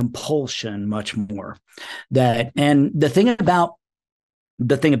language compulsion much more. That and the thing about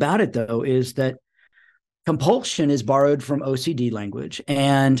it, though, is that compulsion is borrowed from OCD language,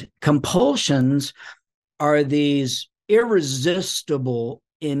 and compulsions are these irresistible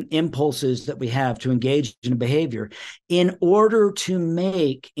impulses that we have to engage in a behavior in order to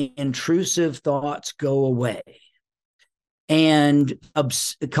make intrusive thoughts go away. And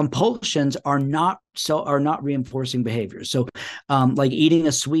compulsions are not reinforcing behaviors. So, like eating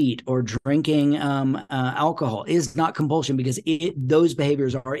a sweet or drinking alcohol is not compulsion, because those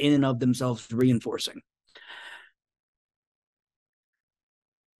behaviors are in and of themselves reinforcing.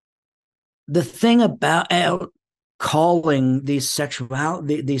 The thing about calling these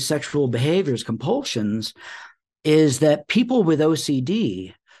sexual behaviors compulsions is that people with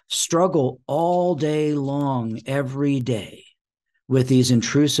OCD struggle all day long, every day, with these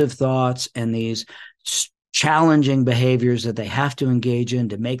intrusive thoughts and these challenging behaviors that they have to engage in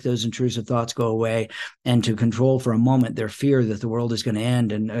to make those intrusive thoughts go away, and to control for a moment their fear that the world is going to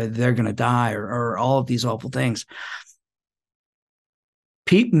end and they're going to die, or all of these awful things.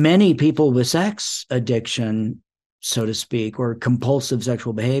 Many people with sex addiction, so to speak, or compulsive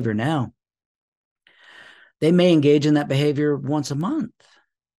sexual behavior now, they may engage in that behavior once a month,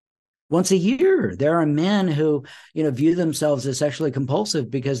 once a year. There are men who, view themselves as sexually compulsive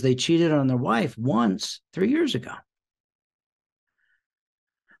because they cheated on their wife once 3 years ago.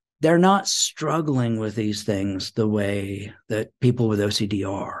 They're not struggling with these things the way that people with OCD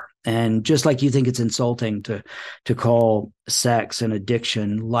are. And just like you think it's insulting to call sex an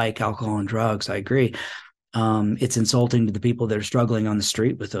addiction like alcohol and drugs, I agree. It's insulting to the people that are struggling on the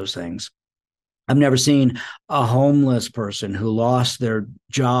street with those things. I've never seen a homeless person who lost their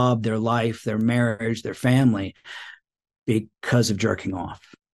job, their life, their marriage, their family because of jerking off.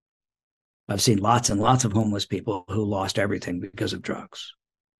 I've seen lots and lots of homeless people who lost everything because of drugs.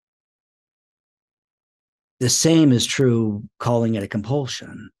 The same is true calling it a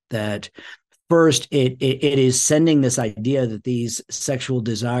compulsion, that first it is sending this idea that these sexual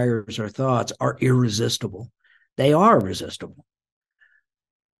desires or thoughts are irresistible. They are resistible.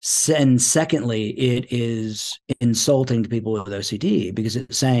 And secondly, it is insulting to people with OCD because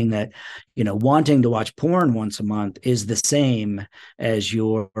it's saying that, wanting to watch porn once a month is the same as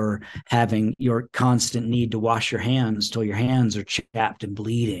your having your constant need to wash your hands till your hands are chapped and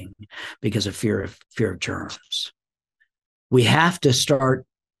bleeding because of fear of germs. We have to start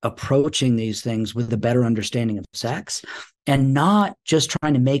approaching these things with a better understanding of sex and not just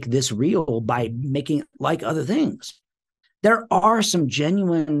trying to make this real by making it like other things. There are some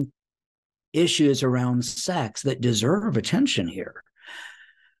genuine issues around sex that deserve attention here,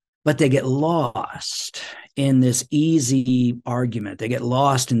 but they get lost in this easy argument. They get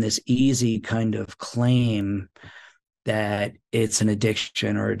lost in this easy kind of claim that it's an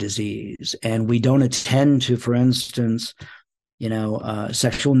addiction or a disease. And we don't attend to, for instance,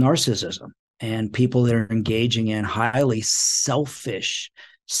 sexual narcissism and people that are engaging in highly selfish,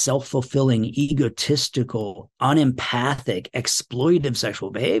 self-fulfilling, egotistical, unempathic, exploitive sexual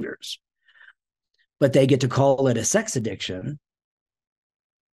behaviors. But they get to call it a sex addiction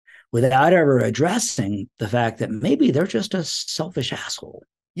without ever addressing the fact that maybe they're just a selfish asshole.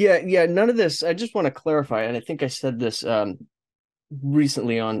 Yeah. None of this. I just want to clarify, and I think I said this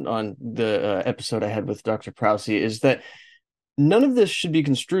recently on the episode I had with Dr. Prousey, is that none of this should be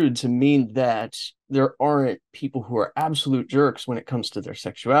construed to mean that there aren't people who are absolute jerks when it comes to their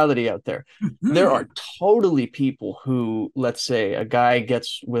sexuality out there. Mm-hmm. There are totally people who, let's say, a guy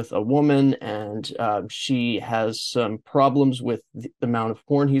gets with a woman and she has some problems with the amount of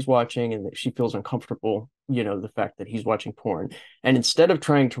porn he's watching, and that she feels uncomfortable, the fact that he's watching porn. And instead of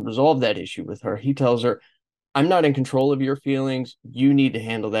trying to resolve that issue with her, he tells her, I'm not in control of your feelings. You need to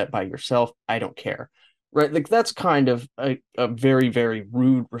handle that by yourself. I don't care. Right, like that's kind of a very, very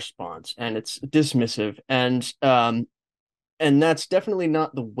rude response, and it's dismissive, and that's definitely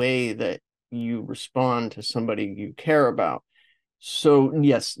not the way that you respond to somebody you care about. So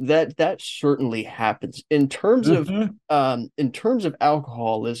yes, that certainly happens. Mm-hmm. In terms of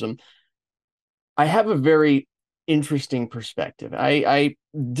alcoholism, I have a very interesting perspective. I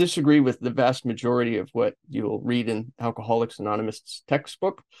disagree with the vast majority of what you'll read in Alcoholics Anonymous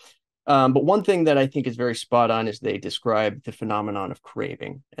textbook. But one thing that I think is very spot on is they describe the phenomenon of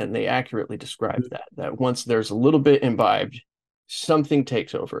craving, and they accurately describe that once there's a little bit imbibed, something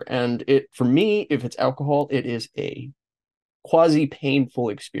takes over. And for me, if it's alcohol, it is a quasi painful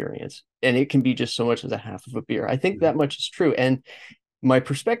experience, and it can be just so much as a half of a beer. I think that much is true. And my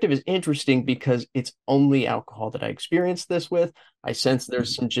perspective is interesting because it's only alcohol that I experience this with. I sense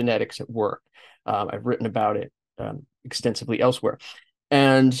there's some genetics at work. I've written about it extensively elsewhere.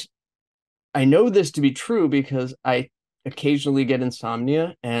 And I know this to be true because I occasionally get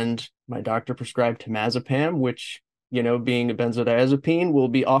insomnia, and my doctor prescribed temazepam, which, being a benzodiazepine, will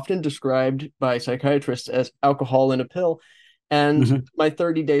be often described by psychiatrists as alcohol in a pill. And Mm-hmm. my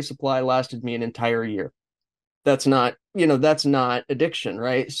 30-day supply lasted me an entire year. That's not addiction,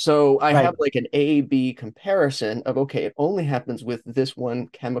 right? So I Right. have like an A-B comparison of, okay, it only happens with this one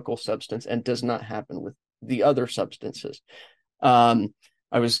chemical substance and does not happen with the other substances. Um,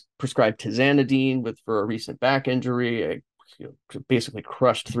 I was prescribed tizanidine for a recent back injury. I basically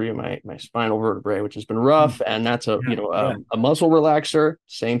crushed three of my spinal vertebrae, which has been rough. And that's Yeah. Yeah. a muscle relaxer.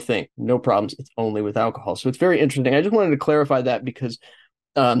 Same thing, no problems. It's only with alcohol. So it's very interesting. I just wanted to clarify that because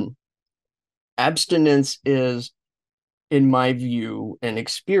um, abstinence is, in my view and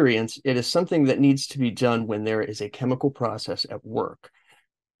experience, it is something that needs to be done when there is a chemical process at work.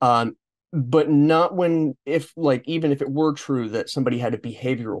 Um, but not when, if like, even if it were true that somebody had a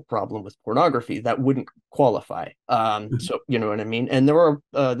behavioral problem with pornography, that wouldn't qualify. So you know what I mean? And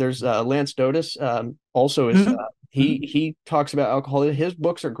there's Lance Dotis, also is, Mm-hmm. he talks about alcohol. His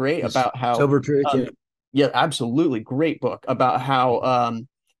books are great about how, Sober truth. um, Yeah. yeah, absolutely great book about how,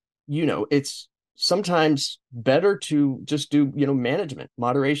 it's sometimes better to just do, management,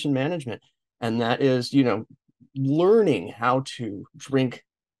 moderation management. And that is, learning how to drink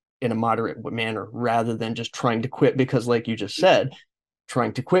in a moderate manner rather than just trying to quit. Because, like you just said,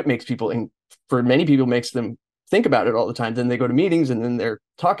 trying to quit makes people, and for many people, makes them think about it all the time. Then they go to meetings and then they're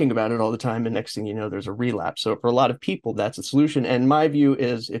talking about it all the time. And next thing you know, there's a relapse. So for a lot of people, that's a solution. And my view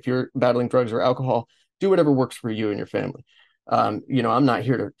is if you're battling drugs or alcohol, do whatever works for you and your family. I'm not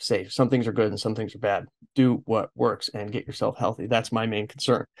here to say some things are good and some things are bad. Do what works and get yourself healthy. That's my main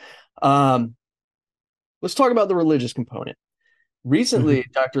concern. Um, let's talk about the religious component. Recently,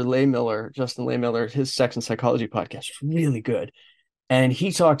 Mhm. Justin Lay Miller, his Sex and Psychology podcast was really good. And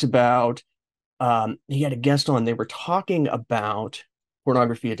he talked about, he had a guest on, they were talking about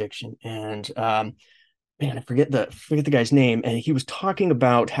pornography addiction. And man, I forget the guy's name. And he was talking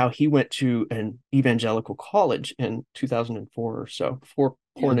about how he went to an evangelical college in 2004 or so, before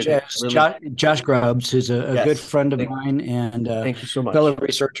Yeah, porn addiction really. Josh Grubbs, who's a good Yes. friend of Thank, mine and thank you so fellow much.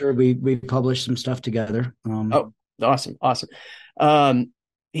 researcher. We published some stuff together. Oh, awesome, awesome. Um,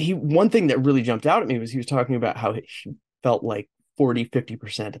 one thing that really jumped out at me was he was talking about how he felt like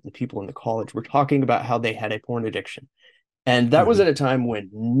 40-50% of the people in the college were talking about how they had a porn addiction. And that was Mhm, at a time when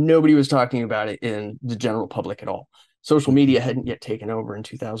nobody was talking about it in the general public at all. Social mhm, media hadn't yet taken over in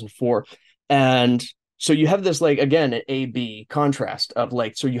 2004. And so you have this, like, again, an A B contrast of,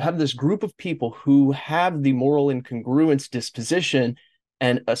 like, so you have this group of people who have the moral incongruence disposition,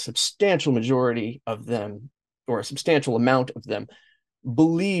 and a substantial majority of them, or a substantial amount of them,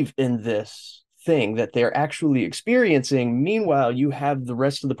 believe in this thing that they're actually experiencing. Meanwhile, you have the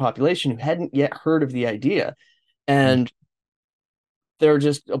rest of the population who hadn't yet heard of the idea, mhm. and they're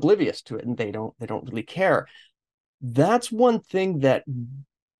just oblivious to it, and they don't really care. That's one thing that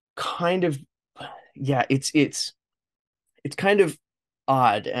kind of, yeah, it's kind of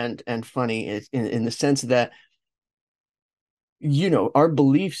odd and funny, in the sense that, our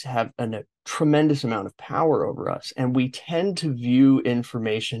beliefs have a tremendous amount of power over us, and we tend to view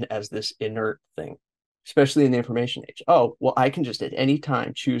information as this inert thing, especially in the information age. Oh, well, I can just at any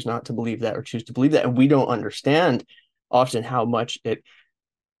time choose not to believe that or choose to believe that. And we don't understand often how much it,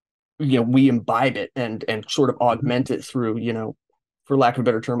 we imbibe it and sort of Mhm. augment it through, for lack of a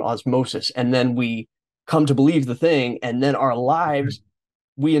better term, osmosis. And then we come to believe the thing, and then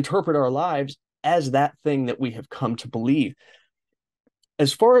we interpret our lives as that thing that we have come to believe.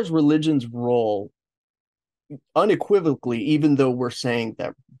 As far as religion's role, unequivocally, even though we're saying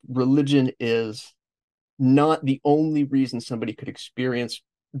that religion is not the only reason somebody could experience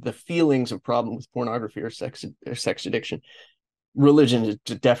the feelings of problem with pornography or sex addiction, religion is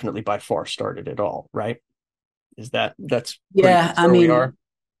definitely by far started it all, right? That's pretty Yeah, much I where we are. mean,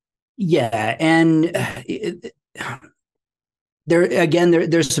 yeah, and there again,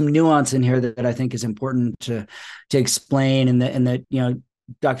 there's some nuance in here that I think is important to explain, and that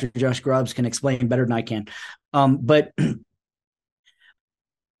Dr. Josh Grubbs can explain better than I can. But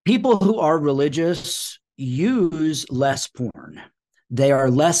people who are religious use less porn. They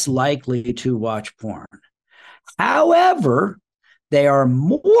are less likely to watch porn. However, they are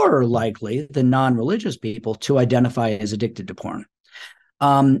more likely than non-religious people to identify as addicted to porn.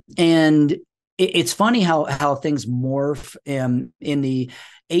 And it's funny how things morph. In the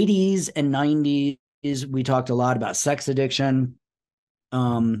 80s and 90s, we talked a lot about sex addiction.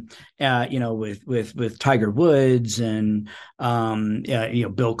 With Tiger Woods and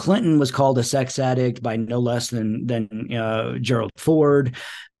Bill Clinton was called a sex addict by no less than Gerald Ford.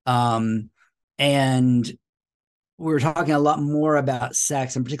 Um, and we were talking a lot more about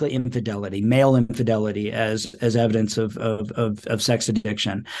sex and particularly infidelity, male infidelity, as evidence of sex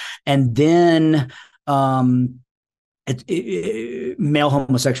addiction, and then male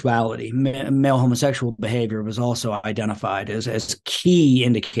homosexuality, male homosexual behavior was also identified as key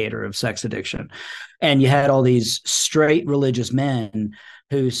indicator of sex addiction, and you had all these straight religious men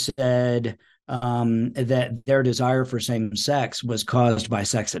who said that their desire for same sex was caused by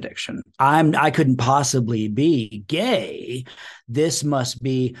sex addiction. I couldn't possibly be gay. This must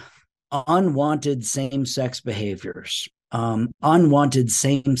be unwanted same sex behaviors, unwanted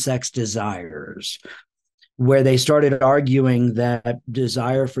same sex desires, where they started arguing that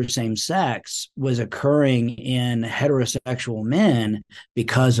desire for same sex was occurring in heterosexual men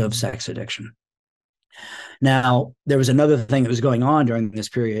because of sex addiction. Now, there was another thing that was going on during this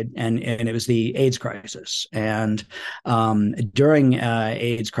period, and it was the AIDS crisis. And during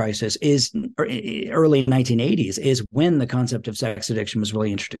AIDS crisis is early 1980s is when the concept of sex addiction was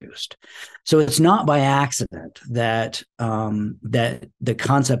really introduced. So it's not by accident that that the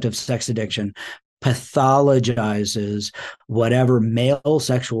concept of sex addiction pathologizes whatever male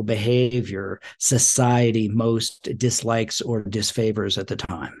sexual behavior society most dislikes or disfavors at the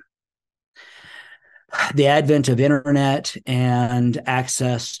time. The advent of internet and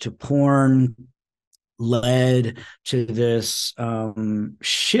access to porn led to this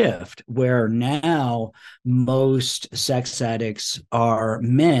shift where now most sex addicts are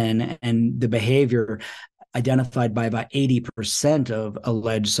men, and the behavior identified by about 80% of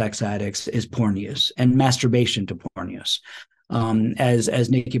alleged sex addicts is porn use and masturbation to porn use. As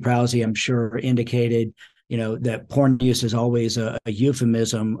Nikki Prowse, I'm sure, indicated, that porn use is always a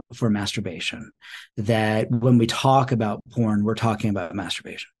euphemism for masturbation. That when we talk about porn, we're talking about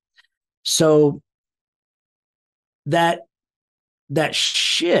masturbation. So that that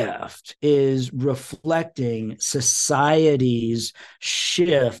shift is reflecting society's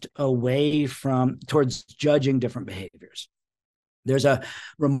shift away from towards judging different behaviors. There's a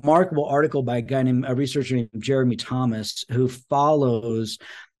remarkable article by a researcher named Jeremy Thomas, who follows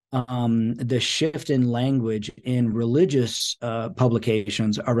the shift in language in religious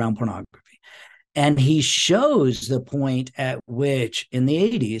publications around pornography. And he shows the point at which in the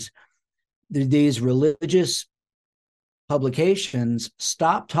 80s, these religious publications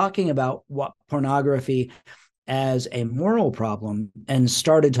stopped talking about what pornography as a moral problem and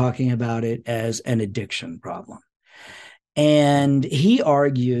started talking about it as an addiction problem. And he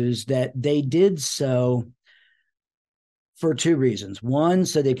argues that they did so for two reasons. One,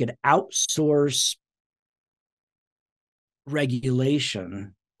 so they could outsource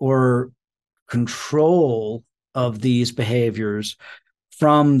regulation or control of these behaviors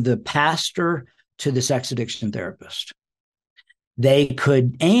from the pastor to the sex addiction therapist. They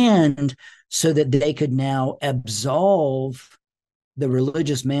could, and so that they could now absolve the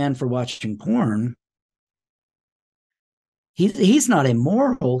religious man for watching porn. He's not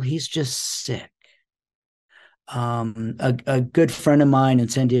immoral, he's just sick. A good friend of mine in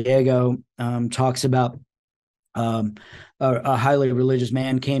San Diego talks about a highly religious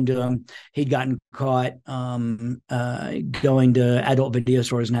man came to him. He'd gotten caught going to adult video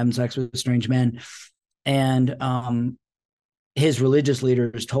stores and having sex with strange men. And his religious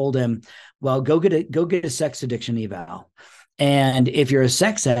leaders told him, well, go get a sex addiction eval. And if you're a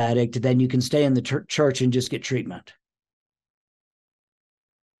sex addict, then you can stay in the church and just get treatment.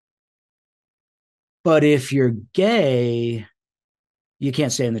 But if you're gay, you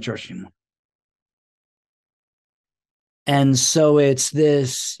can't stay in the church anymore. And so it's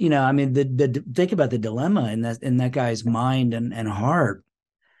this, think about the dilemma in that guy's mind and heart.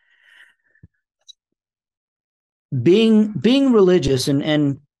 Being religious,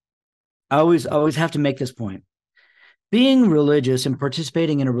 and I always have to make this point. Being religious and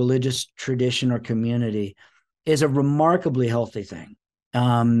participating in a religious tradition or community is a remarkably healthy thing.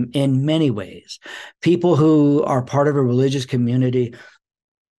 In many ways, people who are part of a religious community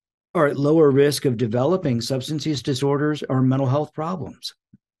are at lower risk of developing substance use disorders or mental health problems.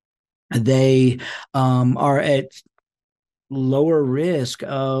 They are at lower risk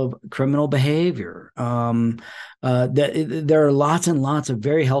of criminal behavior. There are lots and lots of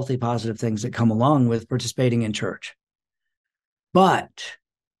very healthy, positive things that come along with participating in church. But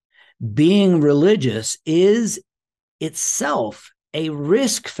being religious is itself a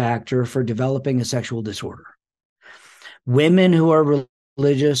risk factor for developing a sexual disorder. Women who are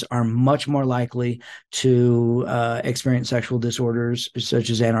religious are much more likely to experience sexual disorders such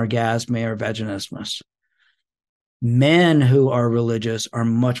as anorgasmia or vaginismus. Men who are religious are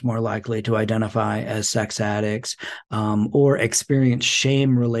much more likely to identify as sex addicts or experience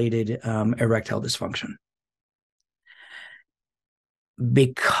shame-related erectile dysfunction.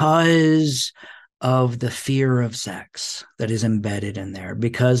 Because of the fear of sex that is embedded in there,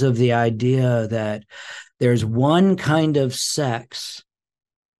 because of the idea that there's one kind of sex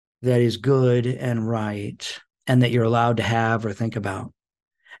that is good and right and that you're allowed to have or think about,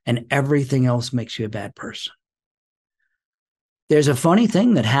 and everything else makes you a bad person. There's a funny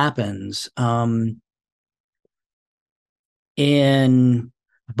thing that happens in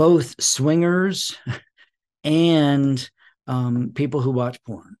both swingers and people who watch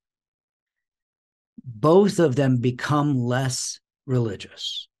porn. Both of them become less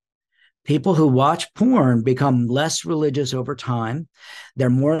religious. People who watch porn become less religious over time. They're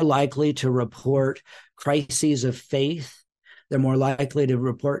more likely to report crises of faith. They're more likely to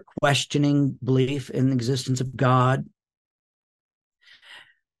report questioning belief in the existence of God.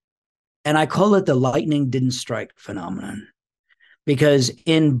 And I call it the lightning didn't strike phenomenon, because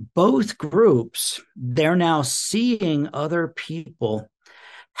in both groups, they're now seeing other people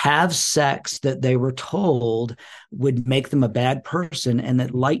have sex that they were told would make them a bad person and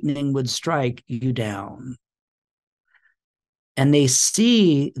that lightning would strike you down. And they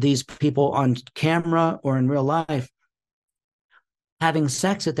see these people on camera or in real life having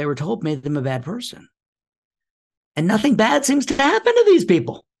sex that they were told made them a bad person. And nothing bad seems to happen to these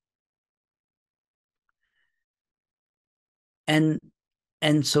people. And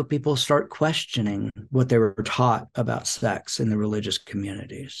and so people start questioning what they were taught about sex in the religious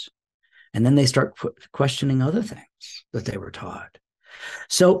communities. And then they start questioning other things that they were taught.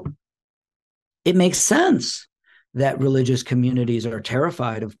 So it makes sense that religious communities are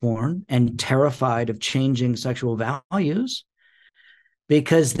terrified of porn and terrified of changing sexual values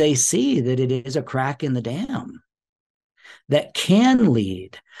because they see that it is a crack in the dam that can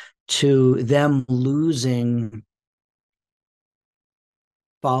lead to them losing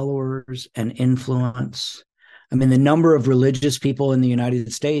followers and influence. I mean, the number of religious people in the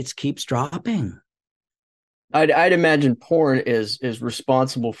United States keeps dropping. I'd imagine porn is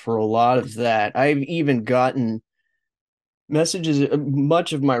responsible for a lot of that. I've even gotten messages.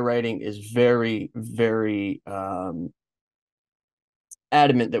 Much of my writing is very, very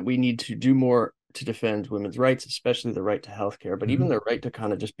adamant that we need to do more to defend women's rights, especially the right to healthcare, but even Mhm. the right to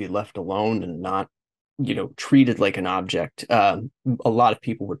kind of just be left alone and not, treated like an object. A lot of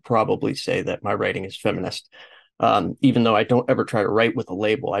people would probably say that my writing is feminist. Even though I don't ever try to write with a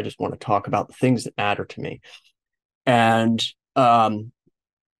label, I just want to talk about the things that matter to me. And um,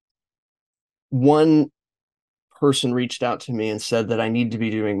 one person reached out to me and said that I need to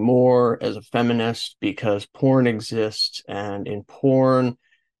be doing more as a feminist because porn exists, and in porn,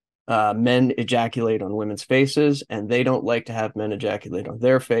 men ejaculate on women's faces, and they don't like to have men ejaculate on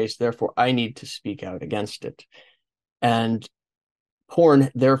their face. Therefore, I need to speak out against it. And porn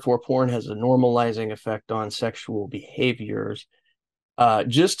has a normalizing effect on sexual behaviors.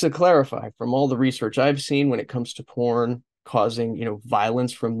 Just to clarify, from all the research I've seen when it comes to porn causing,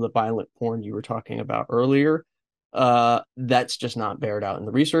 violence from the violent porn you were talking about earlier, that's just not bared out in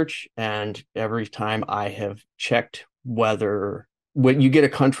the research. And every time I have checked whether when you get a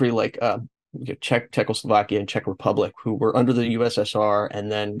country like Czechoslovakia and Czech Republic, who were under the USSR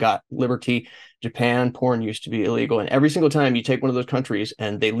and then got liberty, Japan, porn used to be illegal. And every single time you take one of those countries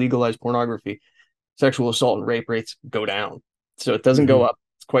and they legalize pornography, sexual assault and rape rates go down. So it doesn't go Mhm. up.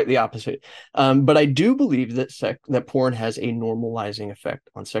 It's quite the opposite. But I do believe that porn has a normalizing effect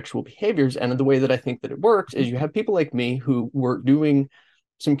on sexual behaviors. And the way that I think that it works is you have people like me who were doing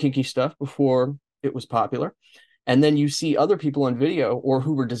some kinky stuff before it was popular. And then you see other people on video or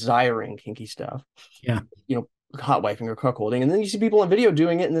who were desiring kinky stuff, Yeah. you know, hot wifing or cuckolding. And then you see people on video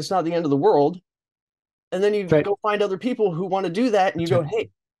doing it and it's not the end of the world. And then you Right. go find other people who want to do that and you That's go, right. hey,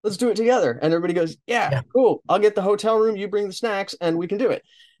 let's do it together. And everybody goes, yeah, Yeah. cool. I'll get the hotel room, you bring the snacks, and we can do it.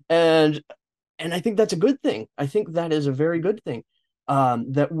 And and I think that's a good thing. I think that is a very good thing.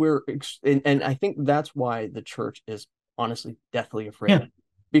 That and I think that's why the church is honestly deathly afraid Yeah.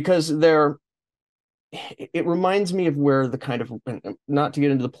 because it reminds me of where the kind of, not to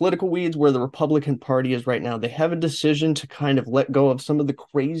get into the political weeds, where the Republican Party is right now. They have a decision to kind of let go of some of the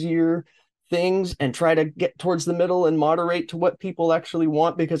crazier things and try to get towards the middle and moderate to what people actually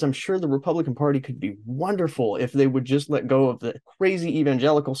want, because I'm sure the Republican Party could be wonderful if they would just let go of the crazy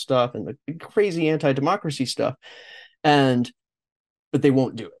evangelical stuff and the crazy anti-democracy stuff. And but they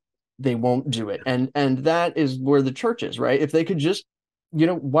won't do it. They won't do it. And that is where the church is, right? If they could just,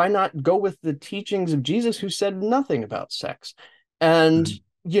 why not go with the teachings of Jesus, who said nothing about sex? And,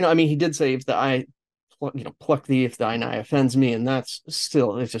 Mhm. I mean, he did say, if the eye, pluck thee if thine eye offends me, and that's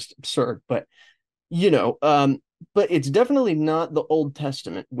still, it's just absurd. But, you know, um, but it's definitely not the Old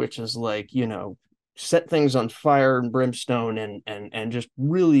Testament, which is like, set things on fire and brimstone and just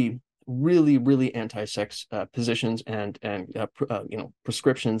really, really, really anti-sex positions and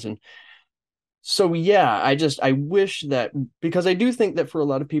prescriptions. And so yeah, I wish that, because I do think that for a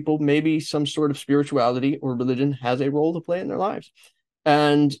lot of people maybe some sort of spirituality or religion has a role to play in their lives.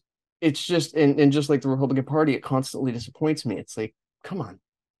 And it's just, and just like the Republican Party, it constantly disappoints me. It's like, come on,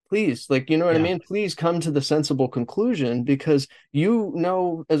 please, like, you know what I Yeah. mean? Please come to the sensible conclusion, because you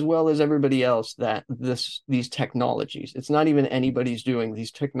know as well as everybody else that these technologies, it's not even anybody's doing,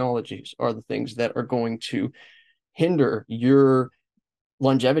 these technologies are the things that are going to hinder your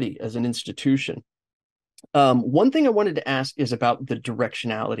longevity as an institution. One thing I wanted to ask is about the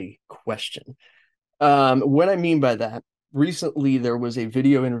directionality question. What I mean by that, recently there was a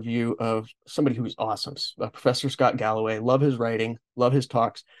video interview of somebody who's awesome, Professor Scott Galloway. Love his writing, love his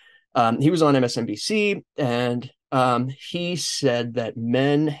talks. He was on MSNBC, and he said that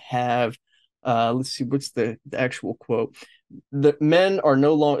men have, let's see, what's the actual quote? the men are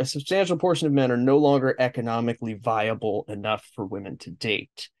no longer, a substantial portion of men are no longer economically viable enough for women to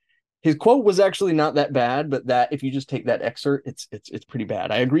date. His quote was actually not that bad, but that if you just take that excerpt, it's pretty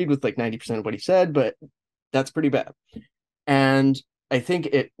bad. I agreed with like 90% of what he said, but that's pretty bad. And I think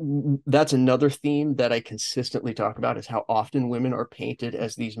that's another theme that I consistently talk about is how often women are painted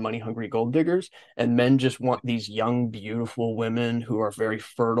as these money hungry gold diggers, and men just want these young, beautiful women who are very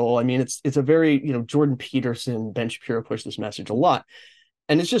fertile. I mean, it's a very, Jordan Peterson, Ben Shapiro push this message a lot.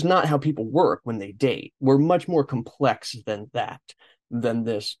 And it's just not how people work when they date. We're much more complex than that, than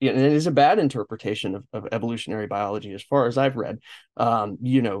this. And it is a bad interpretation of evolutionary biology, as far as I've read.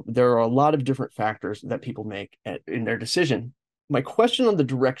 There are a lot of different factors that people make in their decision. My question on the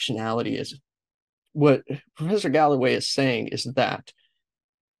directionality is what Professor Galloway is saying is that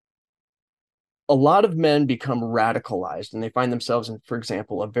a lot of men become radicalized and they find themselves in, for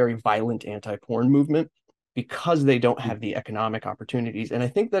example, a very violent anti-porn movement because they don't have the economic opportunities. And I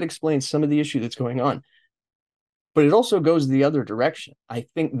think that explains some of the issue that's going on. But it also goes the other direction. I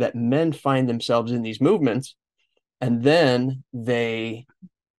think that men find themselves in these movements and then they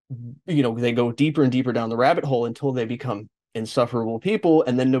go deeper and deeper down the rabbit hole until they become insufferable people.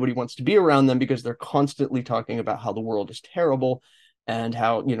 And then nobody wants to be around them because they're constantly talking about how the world is terrible and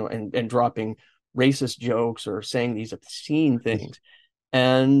how, and dropping racist jokes or saying these obscene things.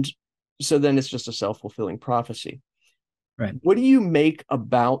 And so then it's just a self-fulfilling prophecy. Right. What do you make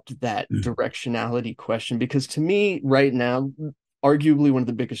about that directionality question? Because to me, right now, arguably one of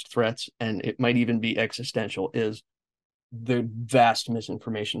the biggest threats, and it might even be existential, is the vast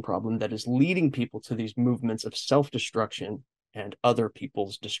misinformation problem that is leading people to these movements of self-destruction and other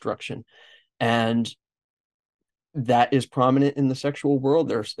people's destruction. And that is prominent in the sexual world.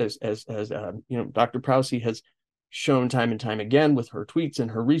 There's as Dr. Prousey has shown time and time again with her tweets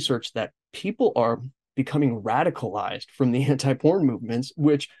and her research that people are becoming radicalized from the anti-porn movements,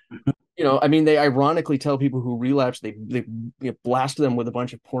 which I mean, they ironically tell people who relapse, they blast them with a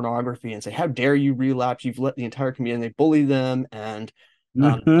bunch of pornography and say, "How dare you relapse? You've let the entire community." They bully them, and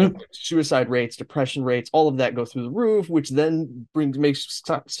Mm-hmm. suicide rates, depression rates, all of that go through the roof, which then makes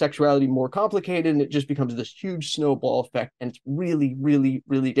sexuality more complicated, and it just becomes this huge snowball effect, and it's really, really,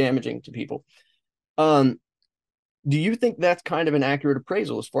 really damaging to people. Um, do you think that's kind of an accurate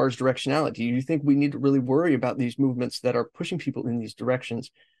appraisal as far as directionality? Do you think we need to really worry about these movements that are pushing people in these directions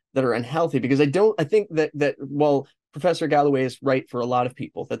that are unhealthy? Because I think that while Professor Galloway is right for a lot of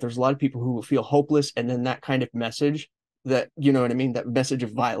people, that there's a lot of people who will feel hopeless, and then that kind of message, that, you know what I mean, that message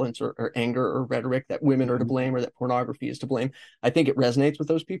of violence or anger or rhetoric that women are to blame or that pornography is to blame. I think it resonates with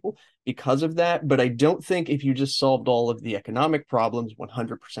those people because of that. But I don't think if you just solved all of the economic problems,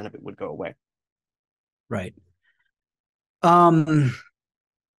 100% of it would go away. Right. Um,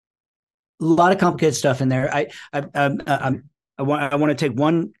 a lot of complicated stuff in there. I want to take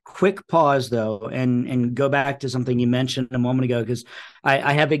one quick pause though, and go back to something you mentioned a moment ago, because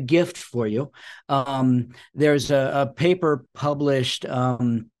I have a gift for you. There's a paper published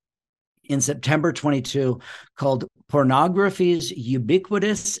in September 22 called "Pornography's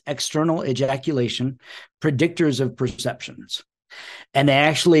Ubiquitous External Ejaculation: Predictors of Perceptions," and they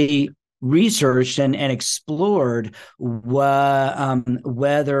actually researched and explored whether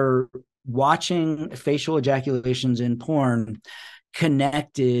watching facial ejaculations in porn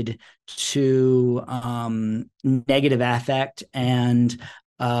connected to negative affect and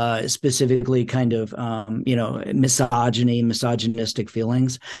specifically kind of misogynistic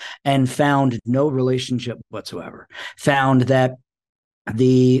feelings, and found no relationship whatsoever. Found that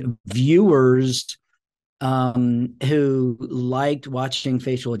the viewers who liked watching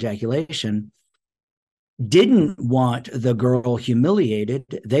facial ejaculation didn't want the girl humiliated.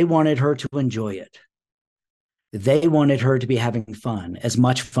 They wanted her to enjoy it. They wanted her to be having fun, as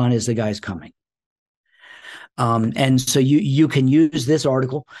much fun as the guy's coming. And so you can use this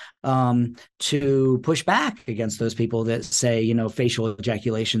article to push back against those people that say, facial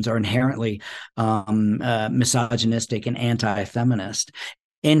ejaculations are inherently misogynistic and anti-feminist.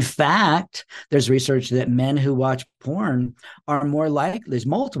 In fact, there's research that men who watch porn are more likely, there's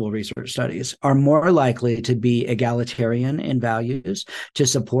multiple research studies, are more likely to be egalitarian in values, to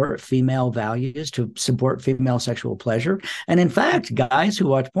support female values, to support female sexual pleasure. And in fact, guys who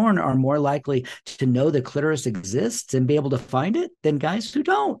watch porn are more likely to know the clitoris exists and be able to find it than guys who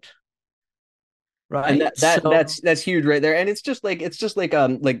don't. And Right. that's huge right there. And it's just like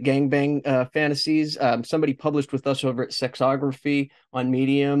gangbang fantasies. Somebody published with us over at Sexography on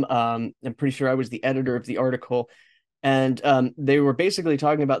Medium. I'm pretty sure I was the editor of the article, and they were basically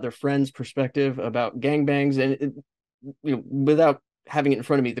talking about their friends' perspective about gangbangs, and without having it in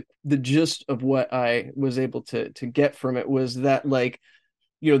front of me, the gist of what I was able to get from it was that, like,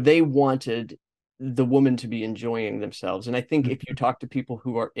 they wanted the woman to be enjoying themselves. And I think if you talk to people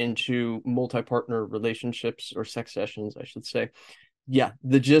who are into multi-partner relationships or sex sessions, I should say, yeah,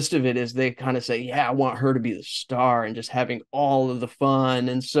 the gist of it is they kind of say, yeah, I want her to be the star and just having all of the fun.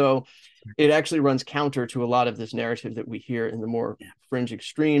 And so it actually runs counter to a lot of this narrative that we hear in the more Yeah. fringe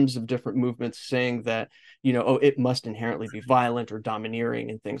extremes of different movements saying that, oh, it must inherently be violent or domineering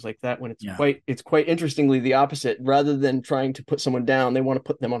and things like that, when Yeah. it's quite interestingly the opposite. Rather than trying to put someone down, they want to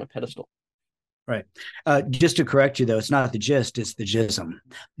put them on a pedestal. Right. Just to correct you, though, it's not the gist, it's the jism.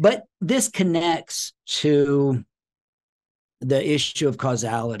 But this connects to the issue of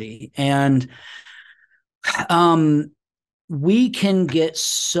causality. And um, we can get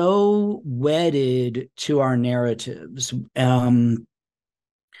so wedded to our narratives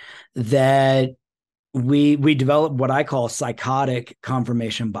that we develop what I call psychotic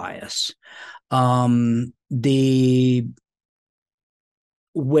confirmation bias. The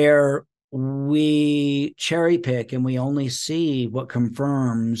Where we cherry pick and we only see what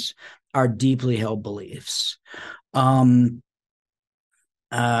confirms our deeply held beliefs. Um,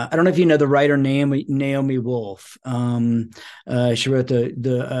 I don't know if you know the writer Naomi Wolf. She wrote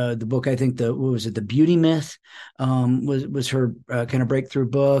the book. I think what was it? The Beauty Myth was her kind of breakthrough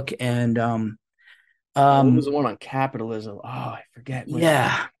book. And What was the um, one on capitalism? Oh, I forget what it.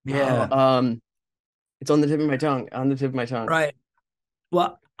 yeah, Oh, yeah, it's on the tip of my tongue. On the tip of my tongue. right.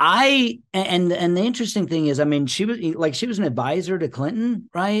 Well, and the interesting thing is, I mean, she was an advisor to Clinton,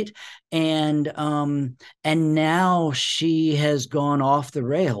 right? And now she has gone off the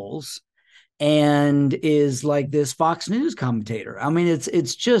rails and is like this Fox News commentator. I mean,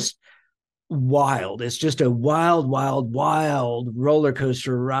 it's just wild. It's just a wild, wild, wild roller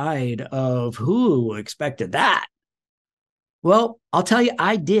coaster ride of who expected that. Well, I'll tell you,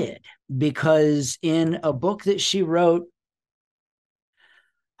 I did, because in a book that she wrote,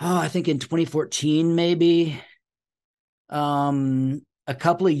 I think in 2014, maybe, a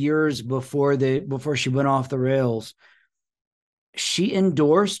couple of years before she went off the rails, she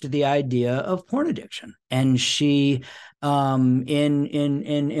endorsed the idea of porn addiction. And she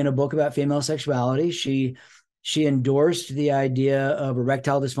in a book about female sexuality, she endorsed the idea of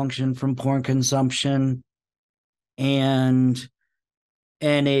erectile dysfunction from porn consumption. And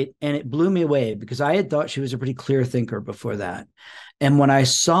and it blew me away, because I had thought she was a pretty clear thinker before that. And when I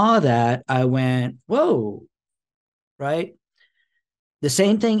saw that, I went, whoa, right? The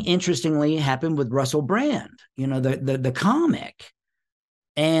same thing, interestingly, happened with Russell Brand, the comic.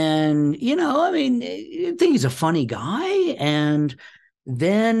 And, I mean, I think he's a funny guy. And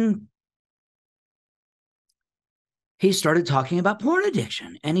then he started talking about porn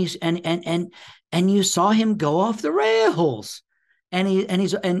addiction, and and you saw him go off the rails.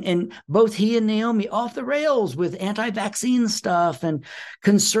 And both he and Naomi off the rails with anti-vaccine stuff and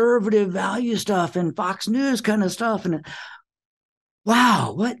conservative value stuff and Fox News kind of stuff. And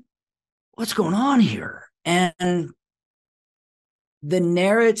wow, what's going on here? And the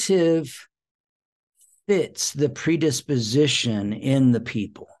narrative fits the predisposition in the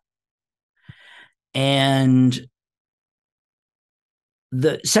people. And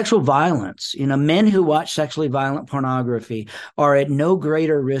the sexual violence, men who watch sexually violent pornography are at no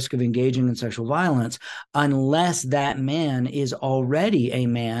greater risk of engaging in sexual violence unless that man is already a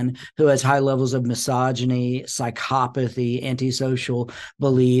man who has high levels of misogyny, psychopathy, antisocial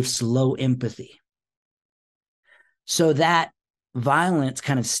beliefs, low empathy. So that violence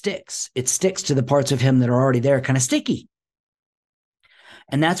kind of sticks. It sticks to the parts of him that are already there, kind of sticky.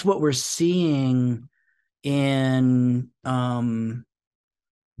 And that's what we're seeing in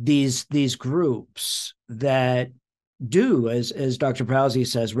these groups that do, as Dr.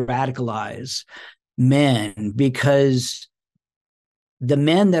 Prowse says, radicalize men, because the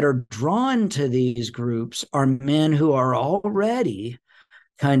men that are drawn to these groups are men who are already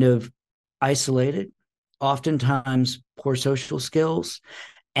kind of isolated, oftentimes poor social skills,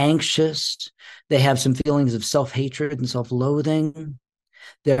 anxious. They have some feelings of self-hatred and self-loathing.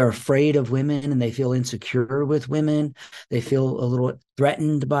 They're afraid of women and they feel insecure with women. They feel a little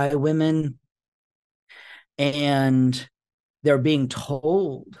threatened by women. And they're being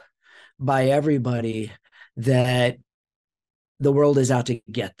told by everybody that the world is out to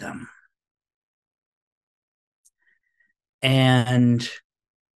get them. And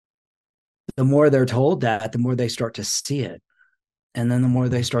the more they're told that, the more they start to see it. And then the more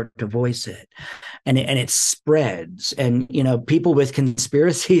they start to voice it. And it spreads. And, people with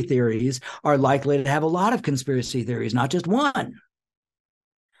conspiracy theories are likely to have a lot of conspiracy theories, not just one.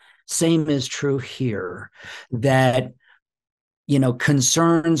 Same is true here, that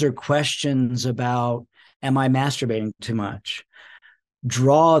concerns or questions about, am I masturbating too much?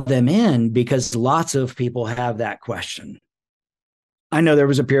 Draw them in, because lots of people have that question. I know there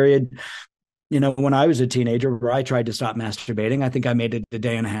was a period, when I was a teenager where I tried to stop masturbating. I think I made it a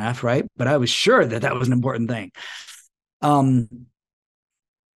day and a half, right? But I was sure that that was an important thing. Um,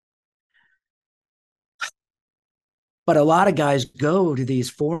 but a lot of guys go to these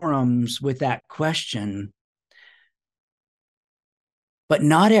forums with that question, but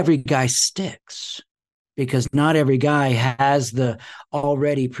not every guy sticks, because not every guy has the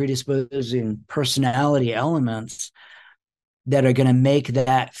already predisposing personality elements that are going to make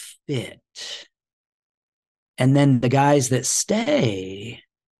that fit. And then the guys that stay,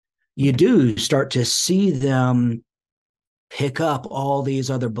 you do start to see them pick up all these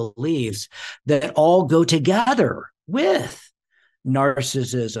other beliefs that all go together with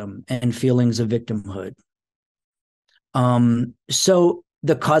narcissism and feelings of victimhood. So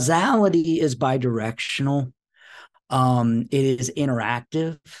the causality is bidirectional. It is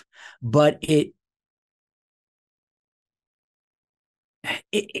interactive, but it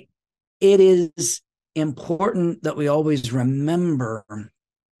it is important that we always remember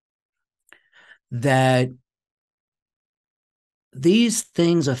that these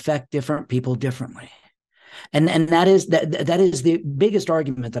things affect different people differently. And that is the biggest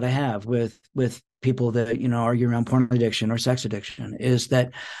argument that I have with people that argue around porn addiction or sex addiction, is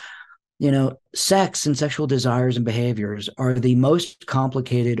that sex and sexual desires and behaviors are the most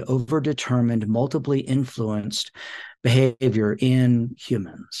complicated, overdetermined, multiply influenced behavior in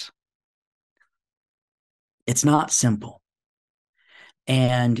humans. It's not simple.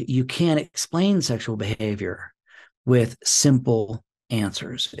 And you can't explain sexual behavior with simple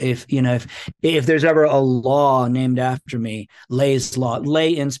answers. If there's ever a law named after me, Lay's law.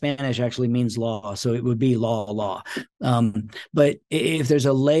 Ley in Spanish actually means law, so it would be law. But if there's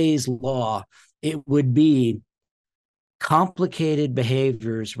a Lay's law, it would be complicated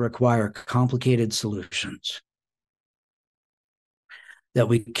behaviors require complicated solutions. That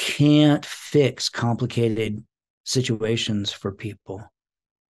we can't fix complicated situations for people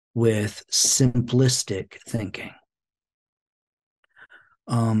with simplistic thinking.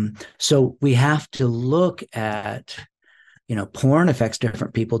 So we have to look at, porn affects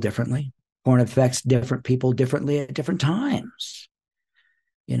different people differently. Porn affects different people differently at different times.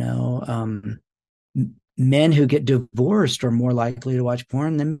 Men who get divorced are more likely to watch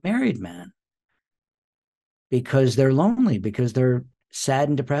porn than married men, because they're lonely, because they're sad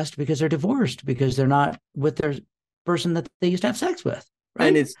and depressed, because they're divorced, because they're not with their person that they used to have sex with.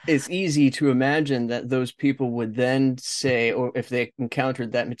 And Right? it's easy to imagine that those people would then say, or if they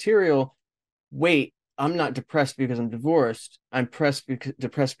encountered that material, wait, I'm not depressed because I'm divorced. I'm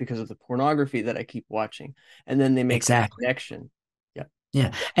depressed because of the pornography that I keep watching. And then they make the Exactly. connection. Yeah.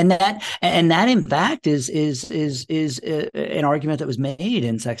 Yeah, and that in fact is an argument that was made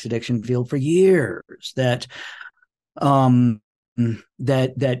in sex addiction field for years, that um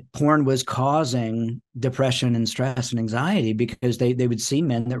that porn was causing depression and stress and anxiety, because they would see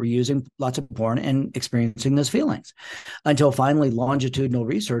men that were using lots of porn and experiencing those feelings, until finally longitudinal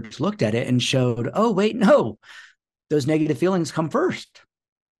research looked at it and showed, oh wait, no, those negative feelings come first.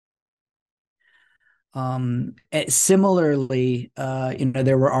 Similarly,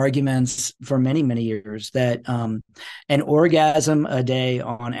 there were arguments for many, many years that an orgasm a day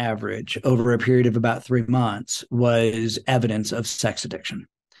on average over a period of about 3 months was evidence of sex addiction.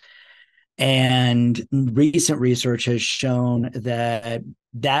 And recent research has shown that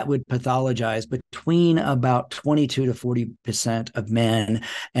that would pathologize between about 22 to 40% of men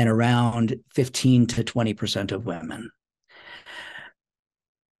and around 15 to 20% of women.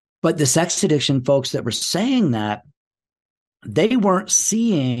 But the sex addiction folks that were saying that, they weren't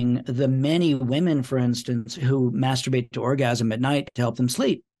seeing the many women, for instance, who masturbate to orgasm at night to help them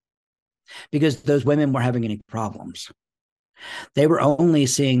sleep, because those women were having any problems. They were only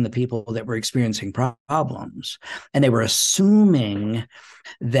seeing the people that were experiencing problems, and they were assuming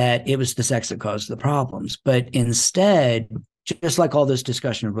that it was the sex that caused the problems. But instead, just like all this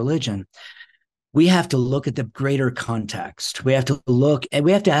discussion of religion, we have to look at the greater context. We have to look and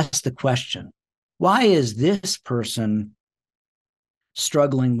we have to ask the question, why is this person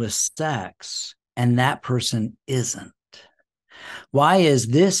struggling with sex and that person isn't? Why is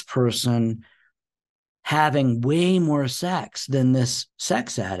this person having way more sex than this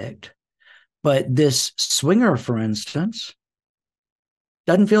sex addict, but this swinger, for instance,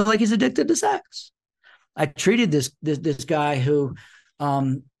 doesn't feel like he's addicted to sex? I treated this guy who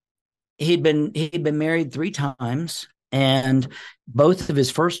he'd been married 3 times. And both of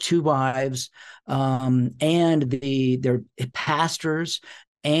his first two wives, and their pastors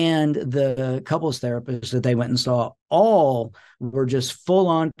and the couples therapists that they went and saw, all were just full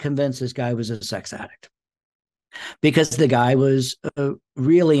on convinced this guy was a sex addict, because the guy was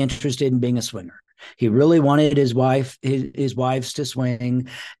really interested in being a swinger. He really wanted his wives to swing,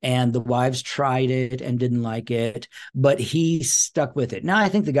 and the wives tried it and didn't like it, but he stuck with it. Now, I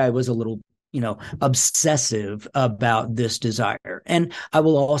think the guy was a little, obsessive about this desire. And I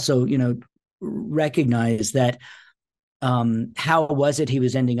will also, recognize that, how was it he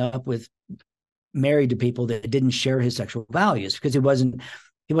was ending up with married to people that didn't share his sexual values, because he wasn't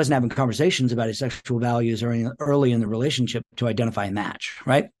having conversations about his sexual values early in the relationship to identify a match,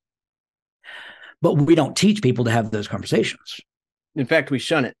 right? But we don't teach people to have those conversations. In fact, we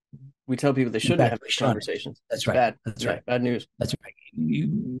shun it. We tell people they In shouldn't fact, have we these shun it. conversations. That's It's right. bad. That's Yeah, right. bad news. That's right.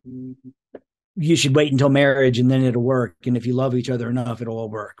 You should wait until marriage and then it'll work. And if you love each other enough, it'll all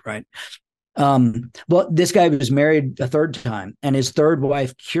work, right? Well, this guy was married a third time, and his third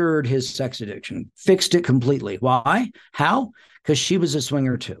wife cured his sex addiction, fixed it completely. Why? How? Because she was a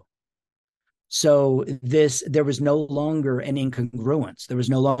swinger too. So there was no longer an incongruence. There was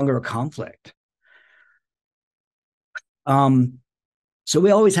no longer a conflict. Um, so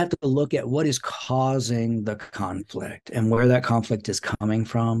we always have to look at what is causing the conflict and where that conflict is coming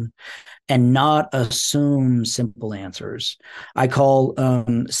from, and not assume simple answers. I call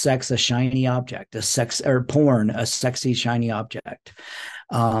sex a shiny object, a sex or porn a sexy shiny object,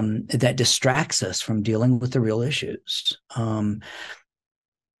 that distracts us from dealing with the real issues.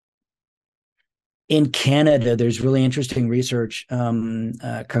 In Canada, there's really interesting research.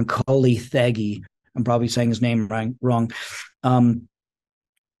 Concoli Thegi, I'm probably saying his name wrong. Um,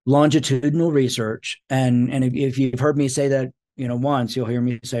 Longitudinal research, and if you've heard me say that, once, you'll hear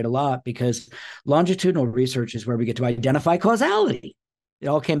me say it a lot, because longitudinal research is where we get to identify causality. It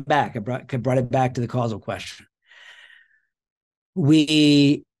all came back. I brought it back to the causal question.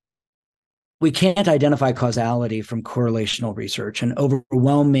 We can't identify causality from correlational research, and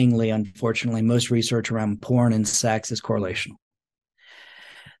overwhelmingly, unfortunately, most research around porn and sex is correlational.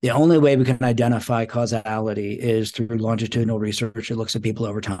 The only way we can identify causality is through longitudinal research that looks at people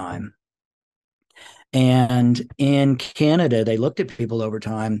over time. And in Canada, they looked at people over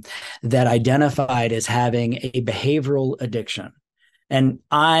time that identified as having a behavioral addiction. And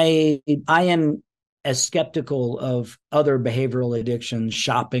I am as skeptical of other behavioral addictions,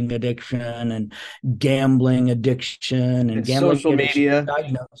 shopping addiction and gambling addiction, and And gambling social addiction media.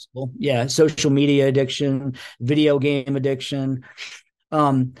 diagnosable. Yeah, social media addiction, video game addiction.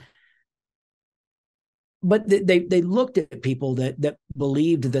 Um, but they looked at people that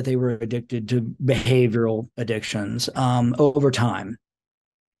believed that they were addicted to behavioral addictions, over time,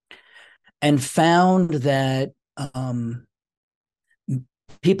 and found that,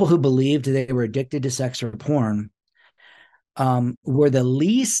 people who believed they were addicted to sex or porn, were the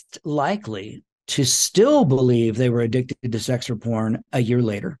least likely to still believe they were addicted to sex or porn a year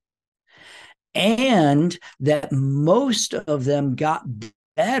later, and that most of them got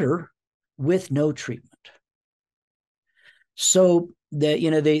better with no treatment. So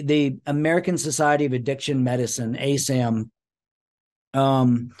the American Society of Addiction Medicine, ASAM,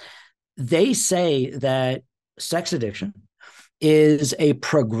 they say that sex addiction is a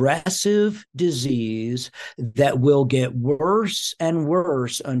progressive disease that will get worse and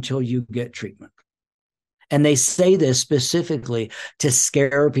worse until you get treatment. And they say this specifically to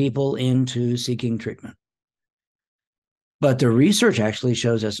scare people into seeking treatment. But the research actually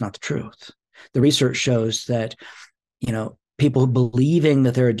shows that's not the truth. The research shows that, people believing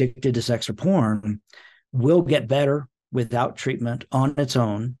that they're addicted to sex or porn will get better without treatment on its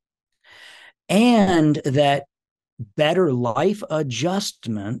own, and that better life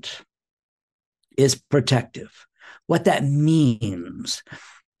adjustment is protective. What that means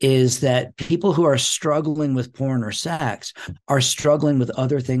is that people who are struggling with porn or sex are struggling with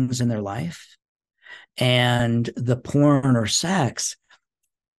other things in their life, and the porn or sex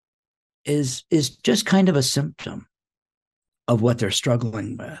is just kind of a symptom of what they're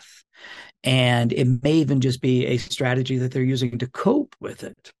struggling with. And it may even just be a strategy that they're using to cope with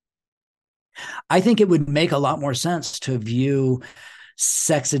it. I think it would make a lot more sense to view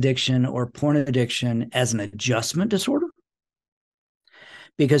sex addiction or porn addiction as an adjustment disorder,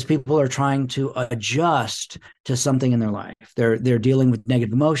 because people are trying to adjust to something in their life. They're dealing with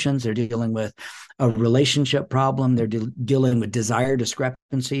negative emotions. They're dealing with a relationship problem. They're dealing with desire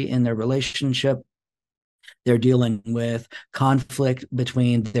discrepancy in their relationship. They're dealing with conflict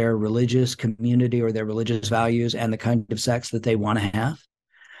between their religious community or their religious values and the kind of sex that they want to have.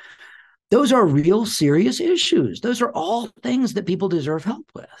 Those are real serious issues. Those are all things that people deserve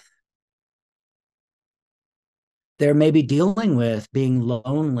help with. They're maybe dealing with being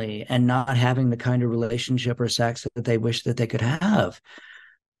lonely and not having the kind of relationship or sex that they wish that they could have.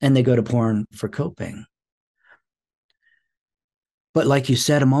 And they go to porn for coping. But like you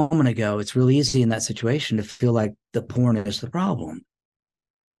said a moment ago, it's really easy in that situation to feel like the porn is the problem.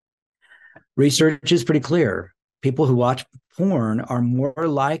 Research is pretty clear. People who watch porn are more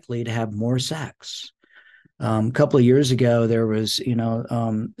likely to have more sex. A couple of years ago, there was,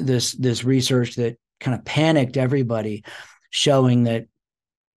 this research that kind of panicked everybody, showing that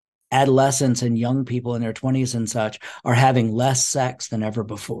adolescents and young people in their 20s and such are having less sex than ever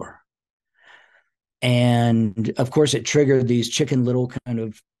before. And of course, it triggered these Chicken Little kind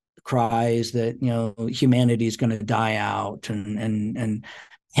of cries that humanity is going to die out, and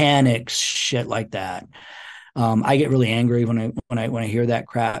panics, shit like that. I get really angry when I hear that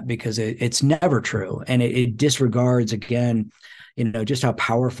crap, because it's never true, and it disregards again, just how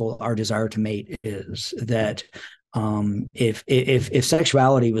powerful our desire to mate is. That if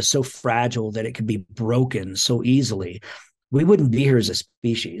sexuality was so fragile that it could be broken so easily, we wouldn't be here as a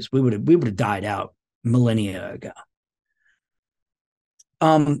species. We would have died out millennia ago.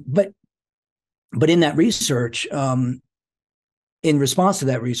 But in that research, in response to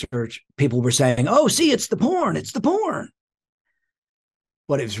that research, people were saying, "Oh, see, it's the porn. It's the porn."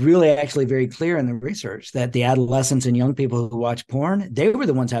 But it was really actually very clear in the research that the adolescents and young people who watch porn, they were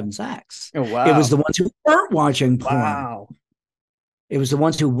the ones having sex. Oh, It was wow. the ones who weren't watching porn. Wow. It was the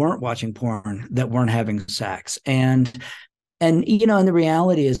ones who weren't watching porn that weren't having sex. And the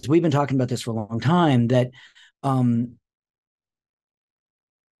reality is, we've been talking about this for a long time, that um,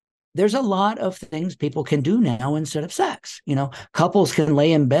 there's a lot of things people can do now instead of sex. Couples can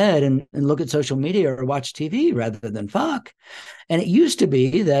lay in bed and look at social media or watch TV rather than fuck. And it used to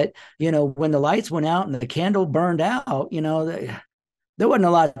be that, when the lights went out and the candle burned out, there wasn't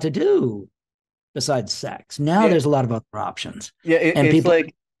a lot to do besides sex. Now Yeah. there's a lot of other options. Yeah. And It's people,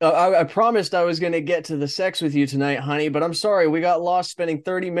 like, I promised I was going to get to the sex with you tonight, honey, but I'm sorry. We got lost spending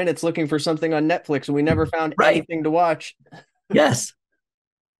 30 minutes looking for something on Netflix and we never found right. anything to watch. Yes.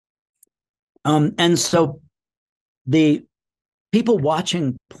 And so the people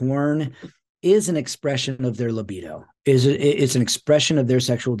watching porn is an expression of their libido, it's an expression of their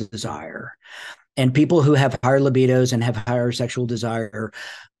sexual desire. And people who have higher libidos and have higher sexual desire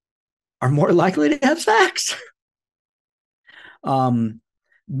are more likely to have sex. um,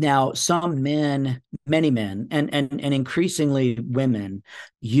 Now, some men, many men, and increasingly women,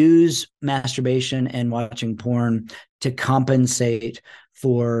 use masturbation and watching porn to compensate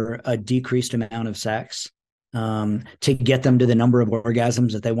for a decreased amount of sex, to get them to the number of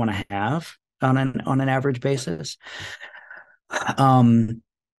orgasms that they want to have on an average basis. Um,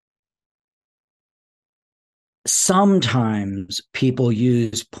 Sometimes people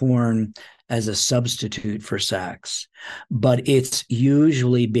use porn as a substitute for sex, but it's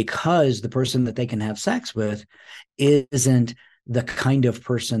usually because the person that they can have sex with isn't the kind of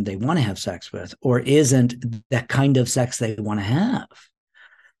person they want to have sex with, or isn't that kind of sex they want to have.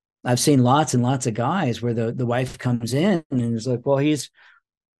 I've seen lots and lots of guys where the wife comes in and is like, well, he's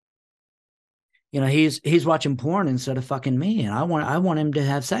watching porn instead of fucking me, and I want him to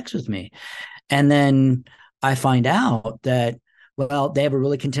have sex with me. And then I find out that, well, they have a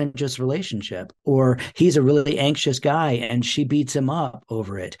really contentious relationship, or he's a really anxious guy and she beats him up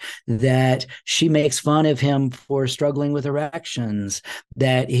over it, that she makes fun of him for struggling with erections,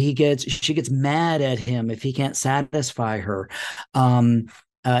 that she gets mad at him if he can't satisfy her.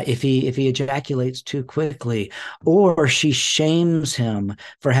 If he ejaculates too quickly, or she shames him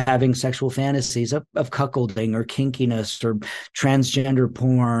for having sexual fantasies of cuckolding or kinkiness or transgender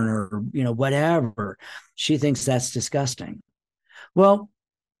porn, or whatever. She thinks that's disgusting. Well,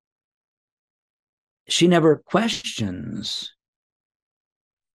 she never questions,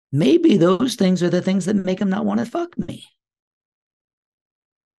 maybe those things are the things that make him not want to fuck me.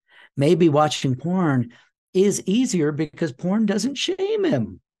 Maybe watching porn is easier because porn doesn't shame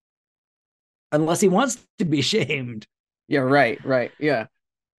him, unless he wants to be shamed. Yeah, right, right. Yeah.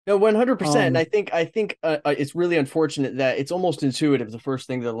 No, 100%. And um I think it's really unfortunate that it's almost intuitive. The first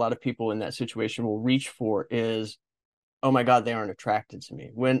thing that a lot of people in that situation will reach for is, oh my God, they aren't attracted to me.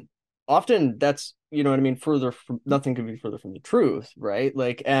 When often that's, you know what I mean, further from, nothing could be further from the truth, right?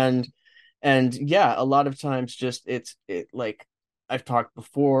 Like, and yeah, a lot of times just it like I've talked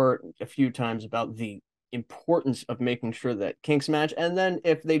before a few times about the importance of making sure that kinks match, and then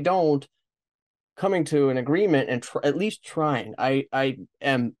if they don't, coming to an agreement and at least trying. I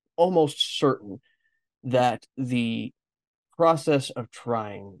am almost certain that the process of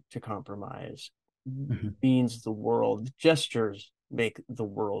trying to compromise Mhm. means the world. Gestures make the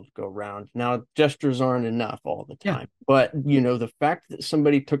world go round. Now, gestures aren't enough all the Yeah. time, but the fact that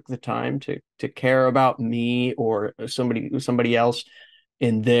somebody took the time to care about me or somebody else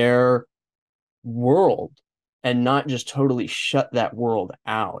in their world and not just totally shut that world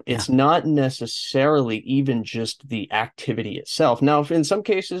out. Yeah. It's not necessarily even just the activity itself. Now, if in some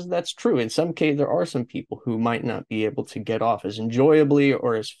cases that's true. In some cases, there are some people who might not be able to get off as enjoyably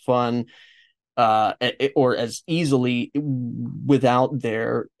or as fun or as easily without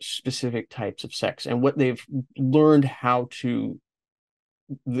their specific types of sex and what they've learned how to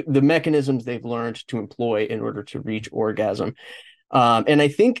the mechanisms they've learned to employ in order to reach orgasm. And I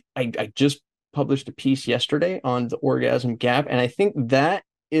think I just published a piece yesterday on the orgasm gap, and I think that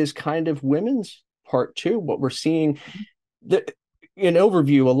is kind of women's part too. What we're seeing, the, in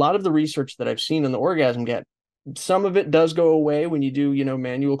overview, a lot of the research that I've seen on the orgasm gap, some of it does go away when you do,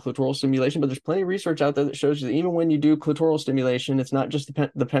 manual clitoral stimulation, but there's plenty of research out there that shows you that even when you do clitoral stimulation, it's not just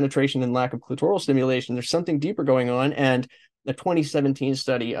the penetration and lack of clitoral stimulation. There's something deeper going on. And a 2017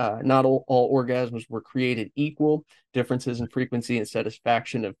 study, not all orgasms were created equal. Differences in frequency and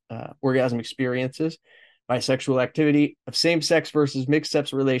satisfaction of orgasm experiences by sexual activity of same sex versus mixed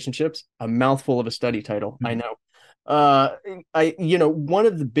sex relationships. A mouthful of a study title, I Mhm. know. One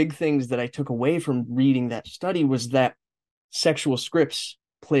of the big things that I took away from reading that study was that sexual scripts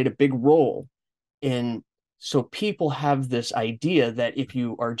played a big role in. So people have this idea that if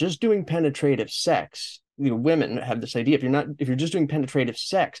you are just doing penetrative sex, women have this idea if you're just doing penetrative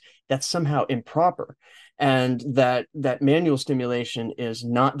sex, that's somehow improper, and that manual stimulation is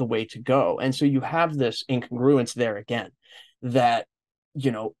not the way to go. And so you have this incongruence there again, that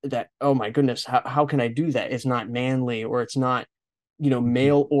that, oh my goodness, how can I do that? It's not manly, or it's not Mhm.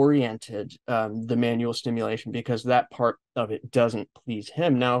 male oriented, the manual stimulation, because that part of it doesn't please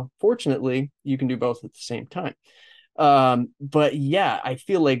him. Now, fortunately, you can do both at the same time. But yeah, I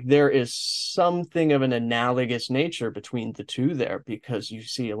feel like there is something of an analogous nature between the two there, because you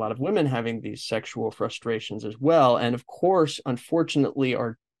see a lot of women having these sexual frustrations as well. And of course, unfortunately,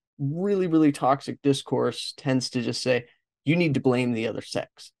 our really, really toxic discourse tends to just say, you need to blame the other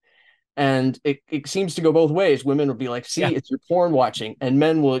sex. And it seems to go both ways. Women will be like, Yeah. see, it's your porn watching, and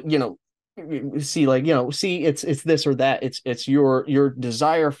men will, see, like, see, it's this or that. It's your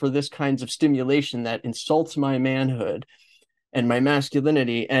desire for this kinds of stimulation that insults my manhood and my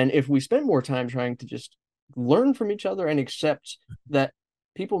masculinity. And if we spend more time trying to just learn from each other and accept that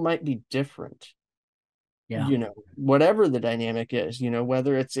people might be different, Yeah. whatever the dynamic is,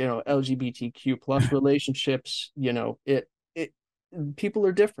 whether it's, LGBTQ plus relationships, it people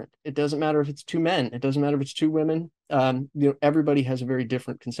are different. It doesn't matter if it's two men, it doesn't matter if it's two women. Everybody has a very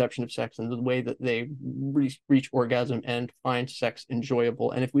different conception of sex and the way that they reach orgasm and find sex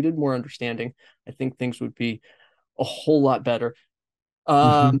enjoyable. And if we did more understanding, I think things would be a whole lot better. Mhm.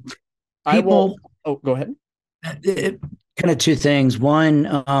 um I will. People, Oh, go ahead. kind of two things. One,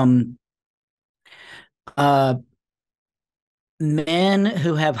 uh, men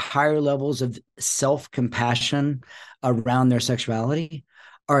who have higher levels of self compassion around their sexuality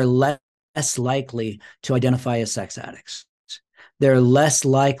are less likely to identify as sex addicts. They're less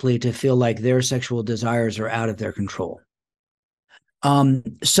likely to feel like their sexual desires are out of their control.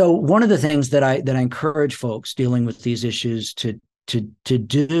 So one of the things that I encourage folks dealing with these issues to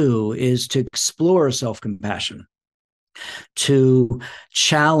do is to explore self compassion, to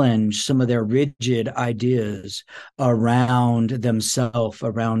challenge some of their rigid ideas around themselves,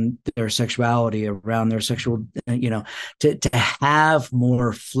 around their sexuality, around their sexual, to have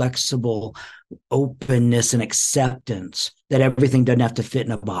more flexible openness and acceptance that everything doesn't have to fit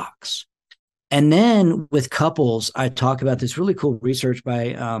in a box. And then with couples, I talk about this really cool research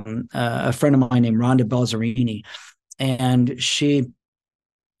by a friend of mine named Rhonda Balzerini. And she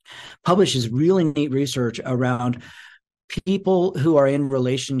publishes really neat research around people who are in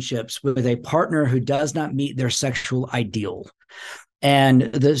relationships with a partner who does not meet their sexual ideal. And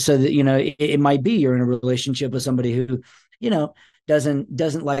so that, it might be you're in a relationship with somebody who, you know,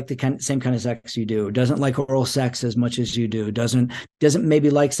 doesn't like the same kind of sex you do, doesn't like oral sex as much as you do, doesn't maybe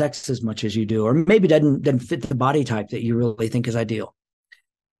like sex as much as you do, or maybe doesn't fit the body type that you really think is ideal.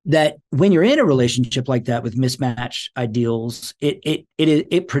 That when you're in a relationship like that with mismatched ideals,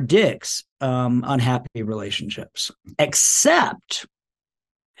 it predicts unhappy relationships, except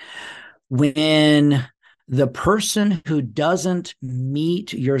when the person who doesn't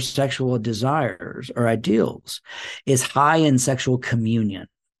meet your sexual desires or ideals is high in sexual communion.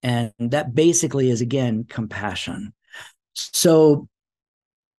 And that basically is, again, compassion. So,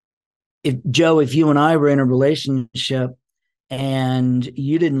 if Joe, if you and I were in a relationship and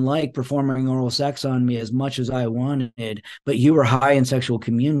you didn't like performing oral sex on me as much as I wanted, but you were high in sexual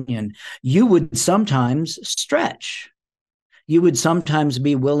communion, you would sometimes stretch. You would sometimes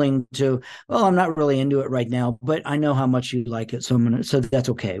be willing to, well, I'm not really into it right now, but I know how much you like it. So that's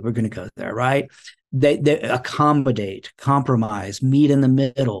okay. We're going to go there, right? They accommodate, compromise, meet in the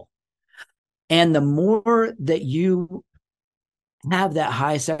middle. And the more that you have that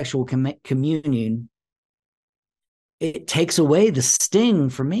high sexual communion, it takes away the sting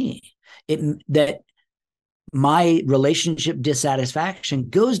for me. That my relationship dissatisfaction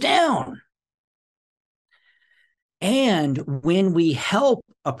goes down. And when we help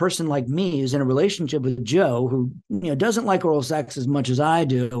a person like me who's in a relationship with Joe, who doesn't like oral sex as much as I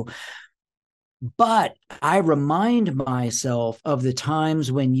do, but I remind myself of the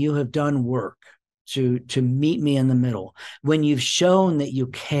times when you have done work to meet me in the middle, when you've shown that you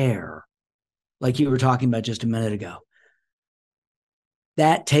care, like you were talking about just a minute ago,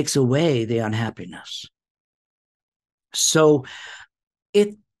 that takes away the unhappiness. So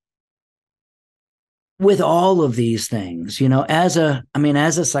it with all of these things, as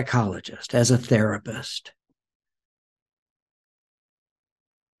a psychologist, as a therapist,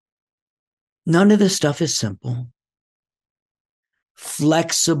 none of this stuff is simple.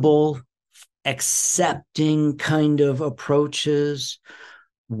 Flexible, accepting kind of approaches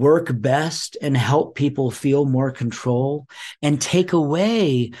work best and help people feel more control and take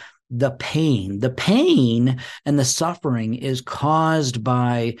away the pain. The pain and the suffering is caused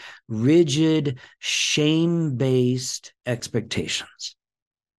by rigid, shame-based expectations.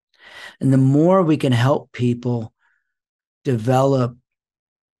 And the more we can help people develop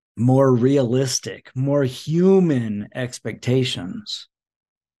more realistic, more human expectations,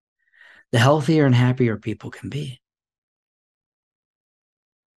 the healthier and happier people can be.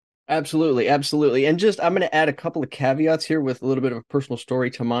 Absolutely, absolutely. And just I'm going to add a couple of caveats here with a little bit of a personal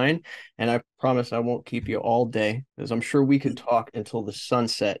story to mine. And I promise I won't keep you all day because I'm sure we could talk until the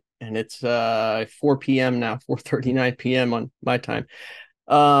sunset. And it's 4 p.m. now, 4:39 p.m. on my time.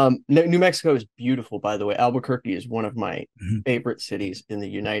 New Mexico is beautiful, by the way. Albuquerque is one of my Mhm. favorite cities in the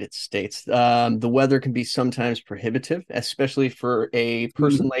United States. The weather can be sometimes prohibitive, especially for a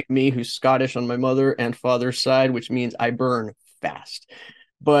person like me who's Scottish on my mother and father's side, which means I burn fast.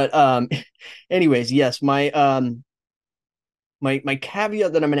 But anyways, yes, my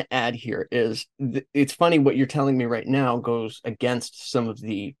caveat that I'm going to add here is it's funny what you're telling me right now goes against some of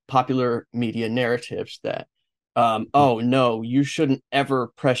the popular media narratives that oh no, you shouldn't ever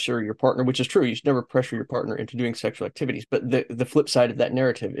pressure your partner, which is true. You should never pressure your partner into doing sexual activities. But the flip side of that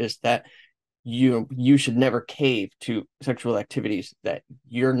narrative is that you should never cave to sexual activities that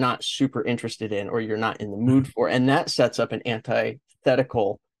you're not super interested in or you're not in the mood for. And that sets up an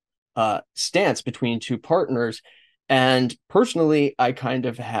antithetical stance between two partners. And personally, I kind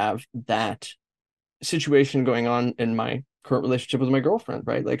of have that situation going on in my current relationship with my girlfriend,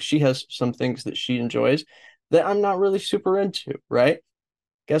 right? Like she has some things that she enjoys that I'm not really super into, right?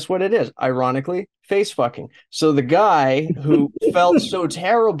 Guess what it is? Ironically, face fucking. So the guy who felt so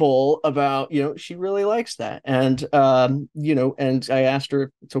terrible about, she really likes that. And and I asked her if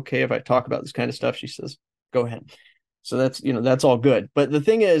it's okay if I talk about this kind of stuff. She says, go ahead. So that's all good. But the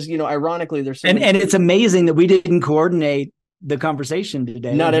thing is, ironically, there's And something and it's amazing that we didn't coordinate the conversation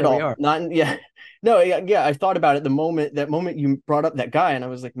today, not and at here we all. are. Not yeah. No, yeah, I thought about it that moment you brought up that guy, and I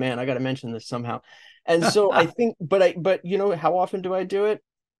was like, man, I got to mention this somehow. And so I think, but how often do I do it?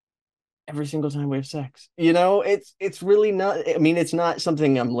 Every single time we have sex. It's really not. I mean, it's not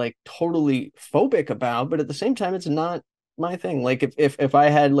something I'm like totally phobic about, but at the same time, it's not my thing. Like if I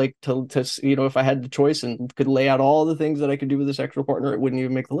had like to if I had the choice and could lay out all the things that I could do with a sexual partner, it wouldn't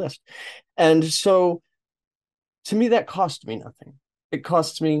even make the list. And so to me, that cost me nothing. It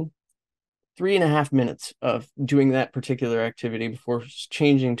costs me 3.5 minutes of doing that particular activity before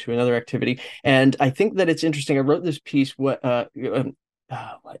changing to another activity. And I think that it's interesting. I wrote this piece.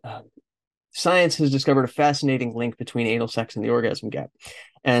 Science has discovered a fascinating link between anal sex and the orgasm gap,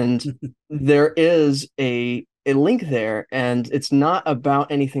 and there is a link there, and it's not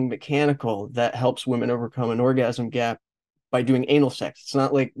about anything mechanical that helps women overcome an orgasm gap by doing anal sex. It's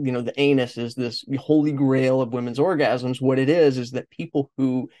not like, the anus is this holy grail of women's orgasms. What it is that people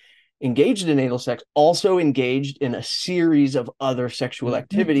who engaged in anal sex also engaged in a series of other sexual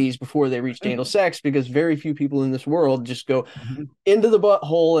activities before they reached anal sex, because very few people in this world just go into the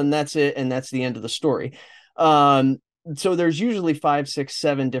butthole and that's it, and that's the end of the story. Um, so there's usually 5, 6,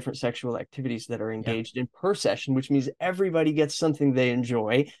 7 different sexual activities that are Yeah. engaged in per session, which means everybody gets something they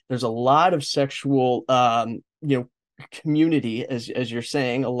enjoy. There's a lot of sexual, community, as you're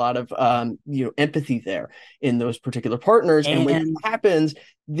saying, a lot of empathy there in those particular partners. And when that And happens,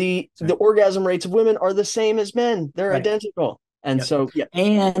 the sorry, orgasm rates of women are the same as men. They're right. identical. And Yep. so, yeah,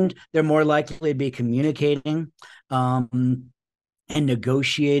 And they're more likely to be communicating and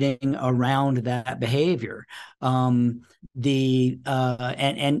negotiating around that behavior. The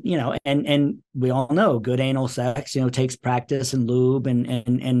and you know and we all know good anal sex takes practice and lube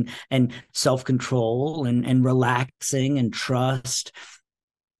and self control and relaxing and trust.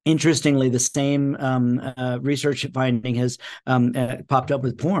 Interestingly, the same research finding has popped up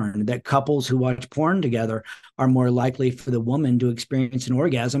with porn, that couples who watch porn together are more likely for the woman to experience an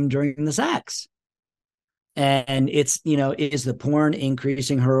orgasm during the sex. And is the porn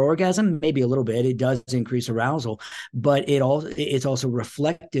increasing her orgasm? Maybe a little bit. It does increase arousal, but it's also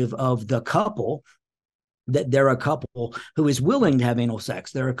reflective of the couple, that they're a couple who is willing to have anal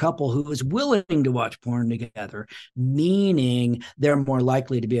sex. They're a couple who is willing to watch porn together, meaning they're more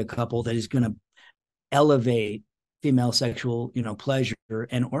likely to be a couple that is going to elevate female sexual, pleasure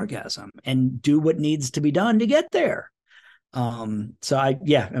and orgasm and do what needs to be done to get there. So I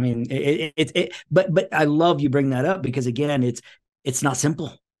mean, but I love you bring that up, because again, it's not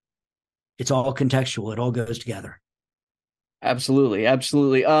simple. It's all contextual. It all goes together. absolutely,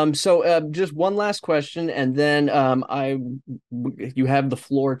 absolutely. So just one last question, and then you have the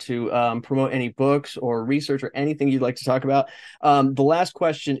floor to promote any books or research or anything you'd like to talk about. The last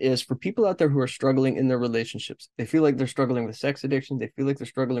question is for people out there who are struggling in their relationships. They feel like they're struggling with sex addiction. They feel like they're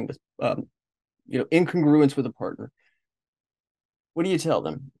struggling with incongruence with a partner. What do you tell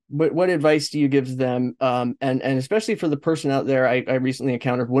them? What advice do you give them? And especially for the person out there, I recently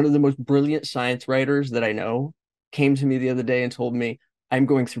encountered one of the most brilliant science writers that I know came to me the other day and told me I'm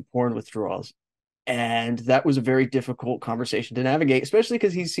going through porn withdrawals. And that was a very difficult conversation to navigate, especially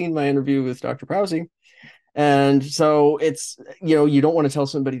because he's seen my interview with Dr. Prowsey. And so it's, you don't want to tell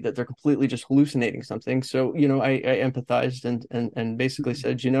somebody that they're completely just hallucinating something. So, I empathized and basically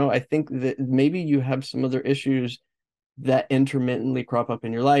said, I think that maybe you have some other issues that intermittently crop up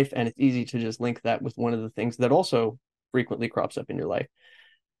in your life, and it's easy to just link that with one of the things that also frequently crops up in your life.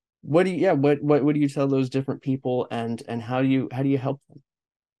 What do you yeah what do you tell those different people, and how do you help them?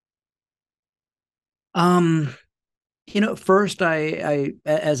 Um, First,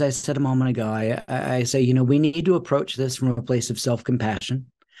 as I said a moment ago, I say, we need to approach this from a place of self compassion.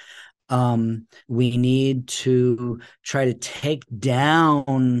 We need to try to take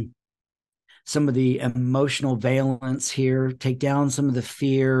down some of the emotional valence here, take down some of the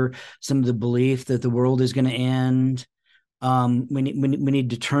fear, some of the belief that the world is going to end. We need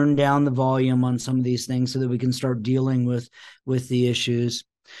to turn down the volume on some of these things so that we can start dealing with the issues.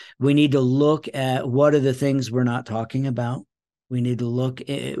 We need to look at what are the things we're not talking about. We need to look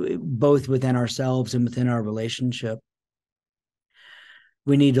both within ourselves and within our relationship.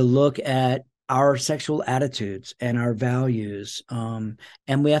 We need to look at our sexual attitudes and our values. And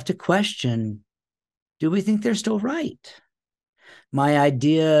we have to question, do we think they're still right? My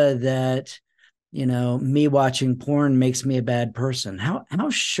idea that, me watching porn makes me a bad person. How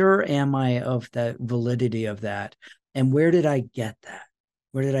sure am I of the validity of that? And where did I get that?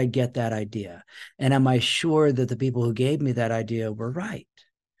 Where did I get that idea? And am I sure that the people who gave me that idea were right?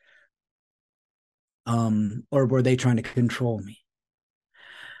 Or were they trying to control me?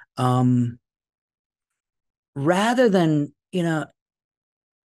 Um, Rather than,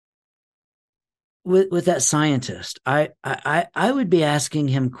 with that scientist, I would be asking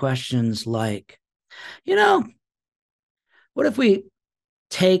him questions like, you know, what if we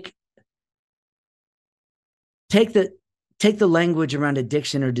take take the take the language around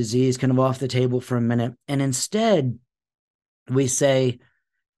addiction or disease kind of off the table for a minute, and instead we say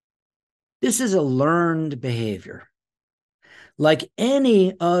this is a learned behavior. Like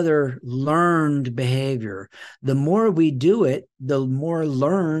any other learned behavior, the more we do it, the more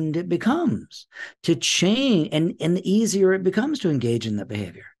learned it becomes to change, and the easier it becomes to engage in the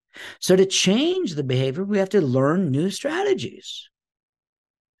behavior. So to change the behavior, we have to learn new strategies.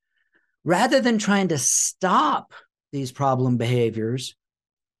 Rather than trying to stop these problem behaviors,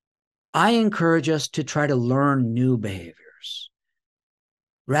 I encourage us to try to learn new behaviors.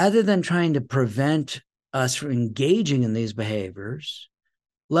 Rather than trying to prevent us from engaging in these behaviors,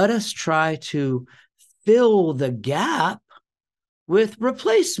 let us try to fill the gap with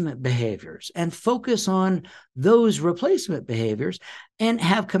replacement behaviors and focus on those replacement behaviors and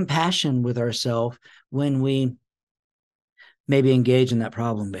have compassion with ourselves when we maybe engage in that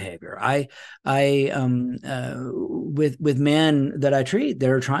problem behavior. With men that I treat,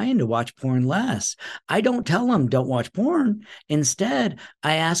 they're trying to watch porn less. I don't tell them don't watch porn. Instead,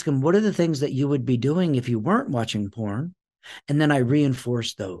 I ask them, what are the things that you would be doing if you weren't watching porn? And then I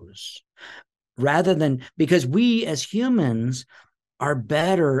reinforce those rather than, because we as humans are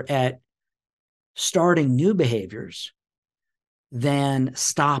better at starting new behaviors than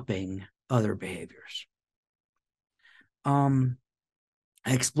stopping other behaviors.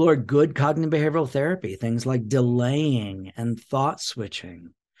 I explored good cognitive behavioral therapy, things like delaying and thought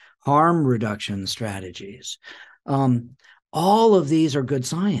switching, harm reduction strategies. Um, all of these are good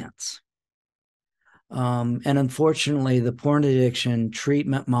science. And unfortunately, the porn addiction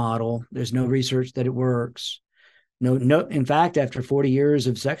treatment model, there's no research that it works. No. In fact, after 40 years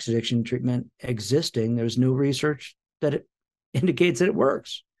of sex addiction treatment existing, there's no research that it indicates that it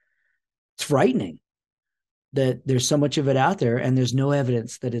works. It's frightening that there's so much of it out there and there's no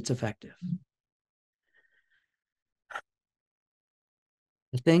evidence that it's effective.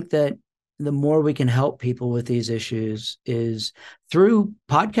 I think that the more we can help people with these issues is through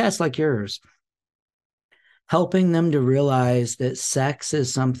podcasts like yours, helping them to realize that sex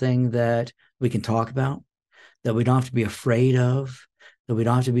is something that we can talk about, that we don't have to be afraid of, that we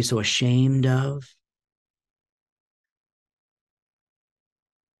don't have to be so ashamed of.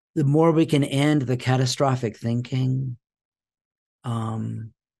 The more we can end the catastrophic thinking,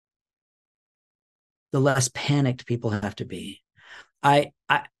 um, the less panicked people have to be. I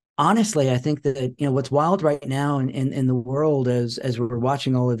honestly, I think that what's wild right now in the world as we're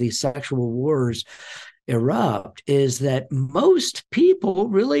watching all of these sexual wars erupt is that most people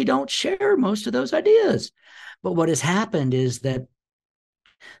really don't share most of those ideas. But what has happened is that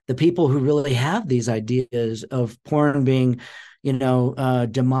the people who really have these ideas of porn being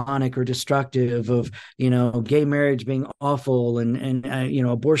demonic or destructive, of gay marriage being awful, and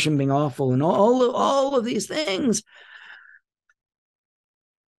abortion being awful, and all of these things,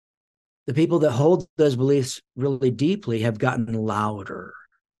 the people that hold those beliefs really deeply have gotten louder,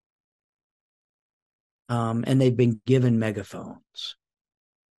 and they've been given megaphones.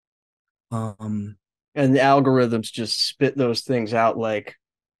 And the algorithms just spit those things out like,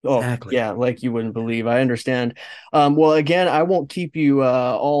 oh Exactly. yeah, like you wouldn't believe. I understand. Well, again, I won't keep you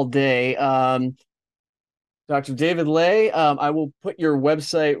all day. Dr. David Lay, I will put your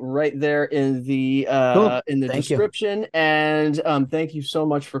website right there Cool. in the Thank you. description. And thank you so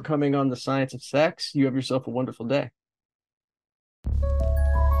much for coming on The Science of Sex. You have yourself a wonderful day.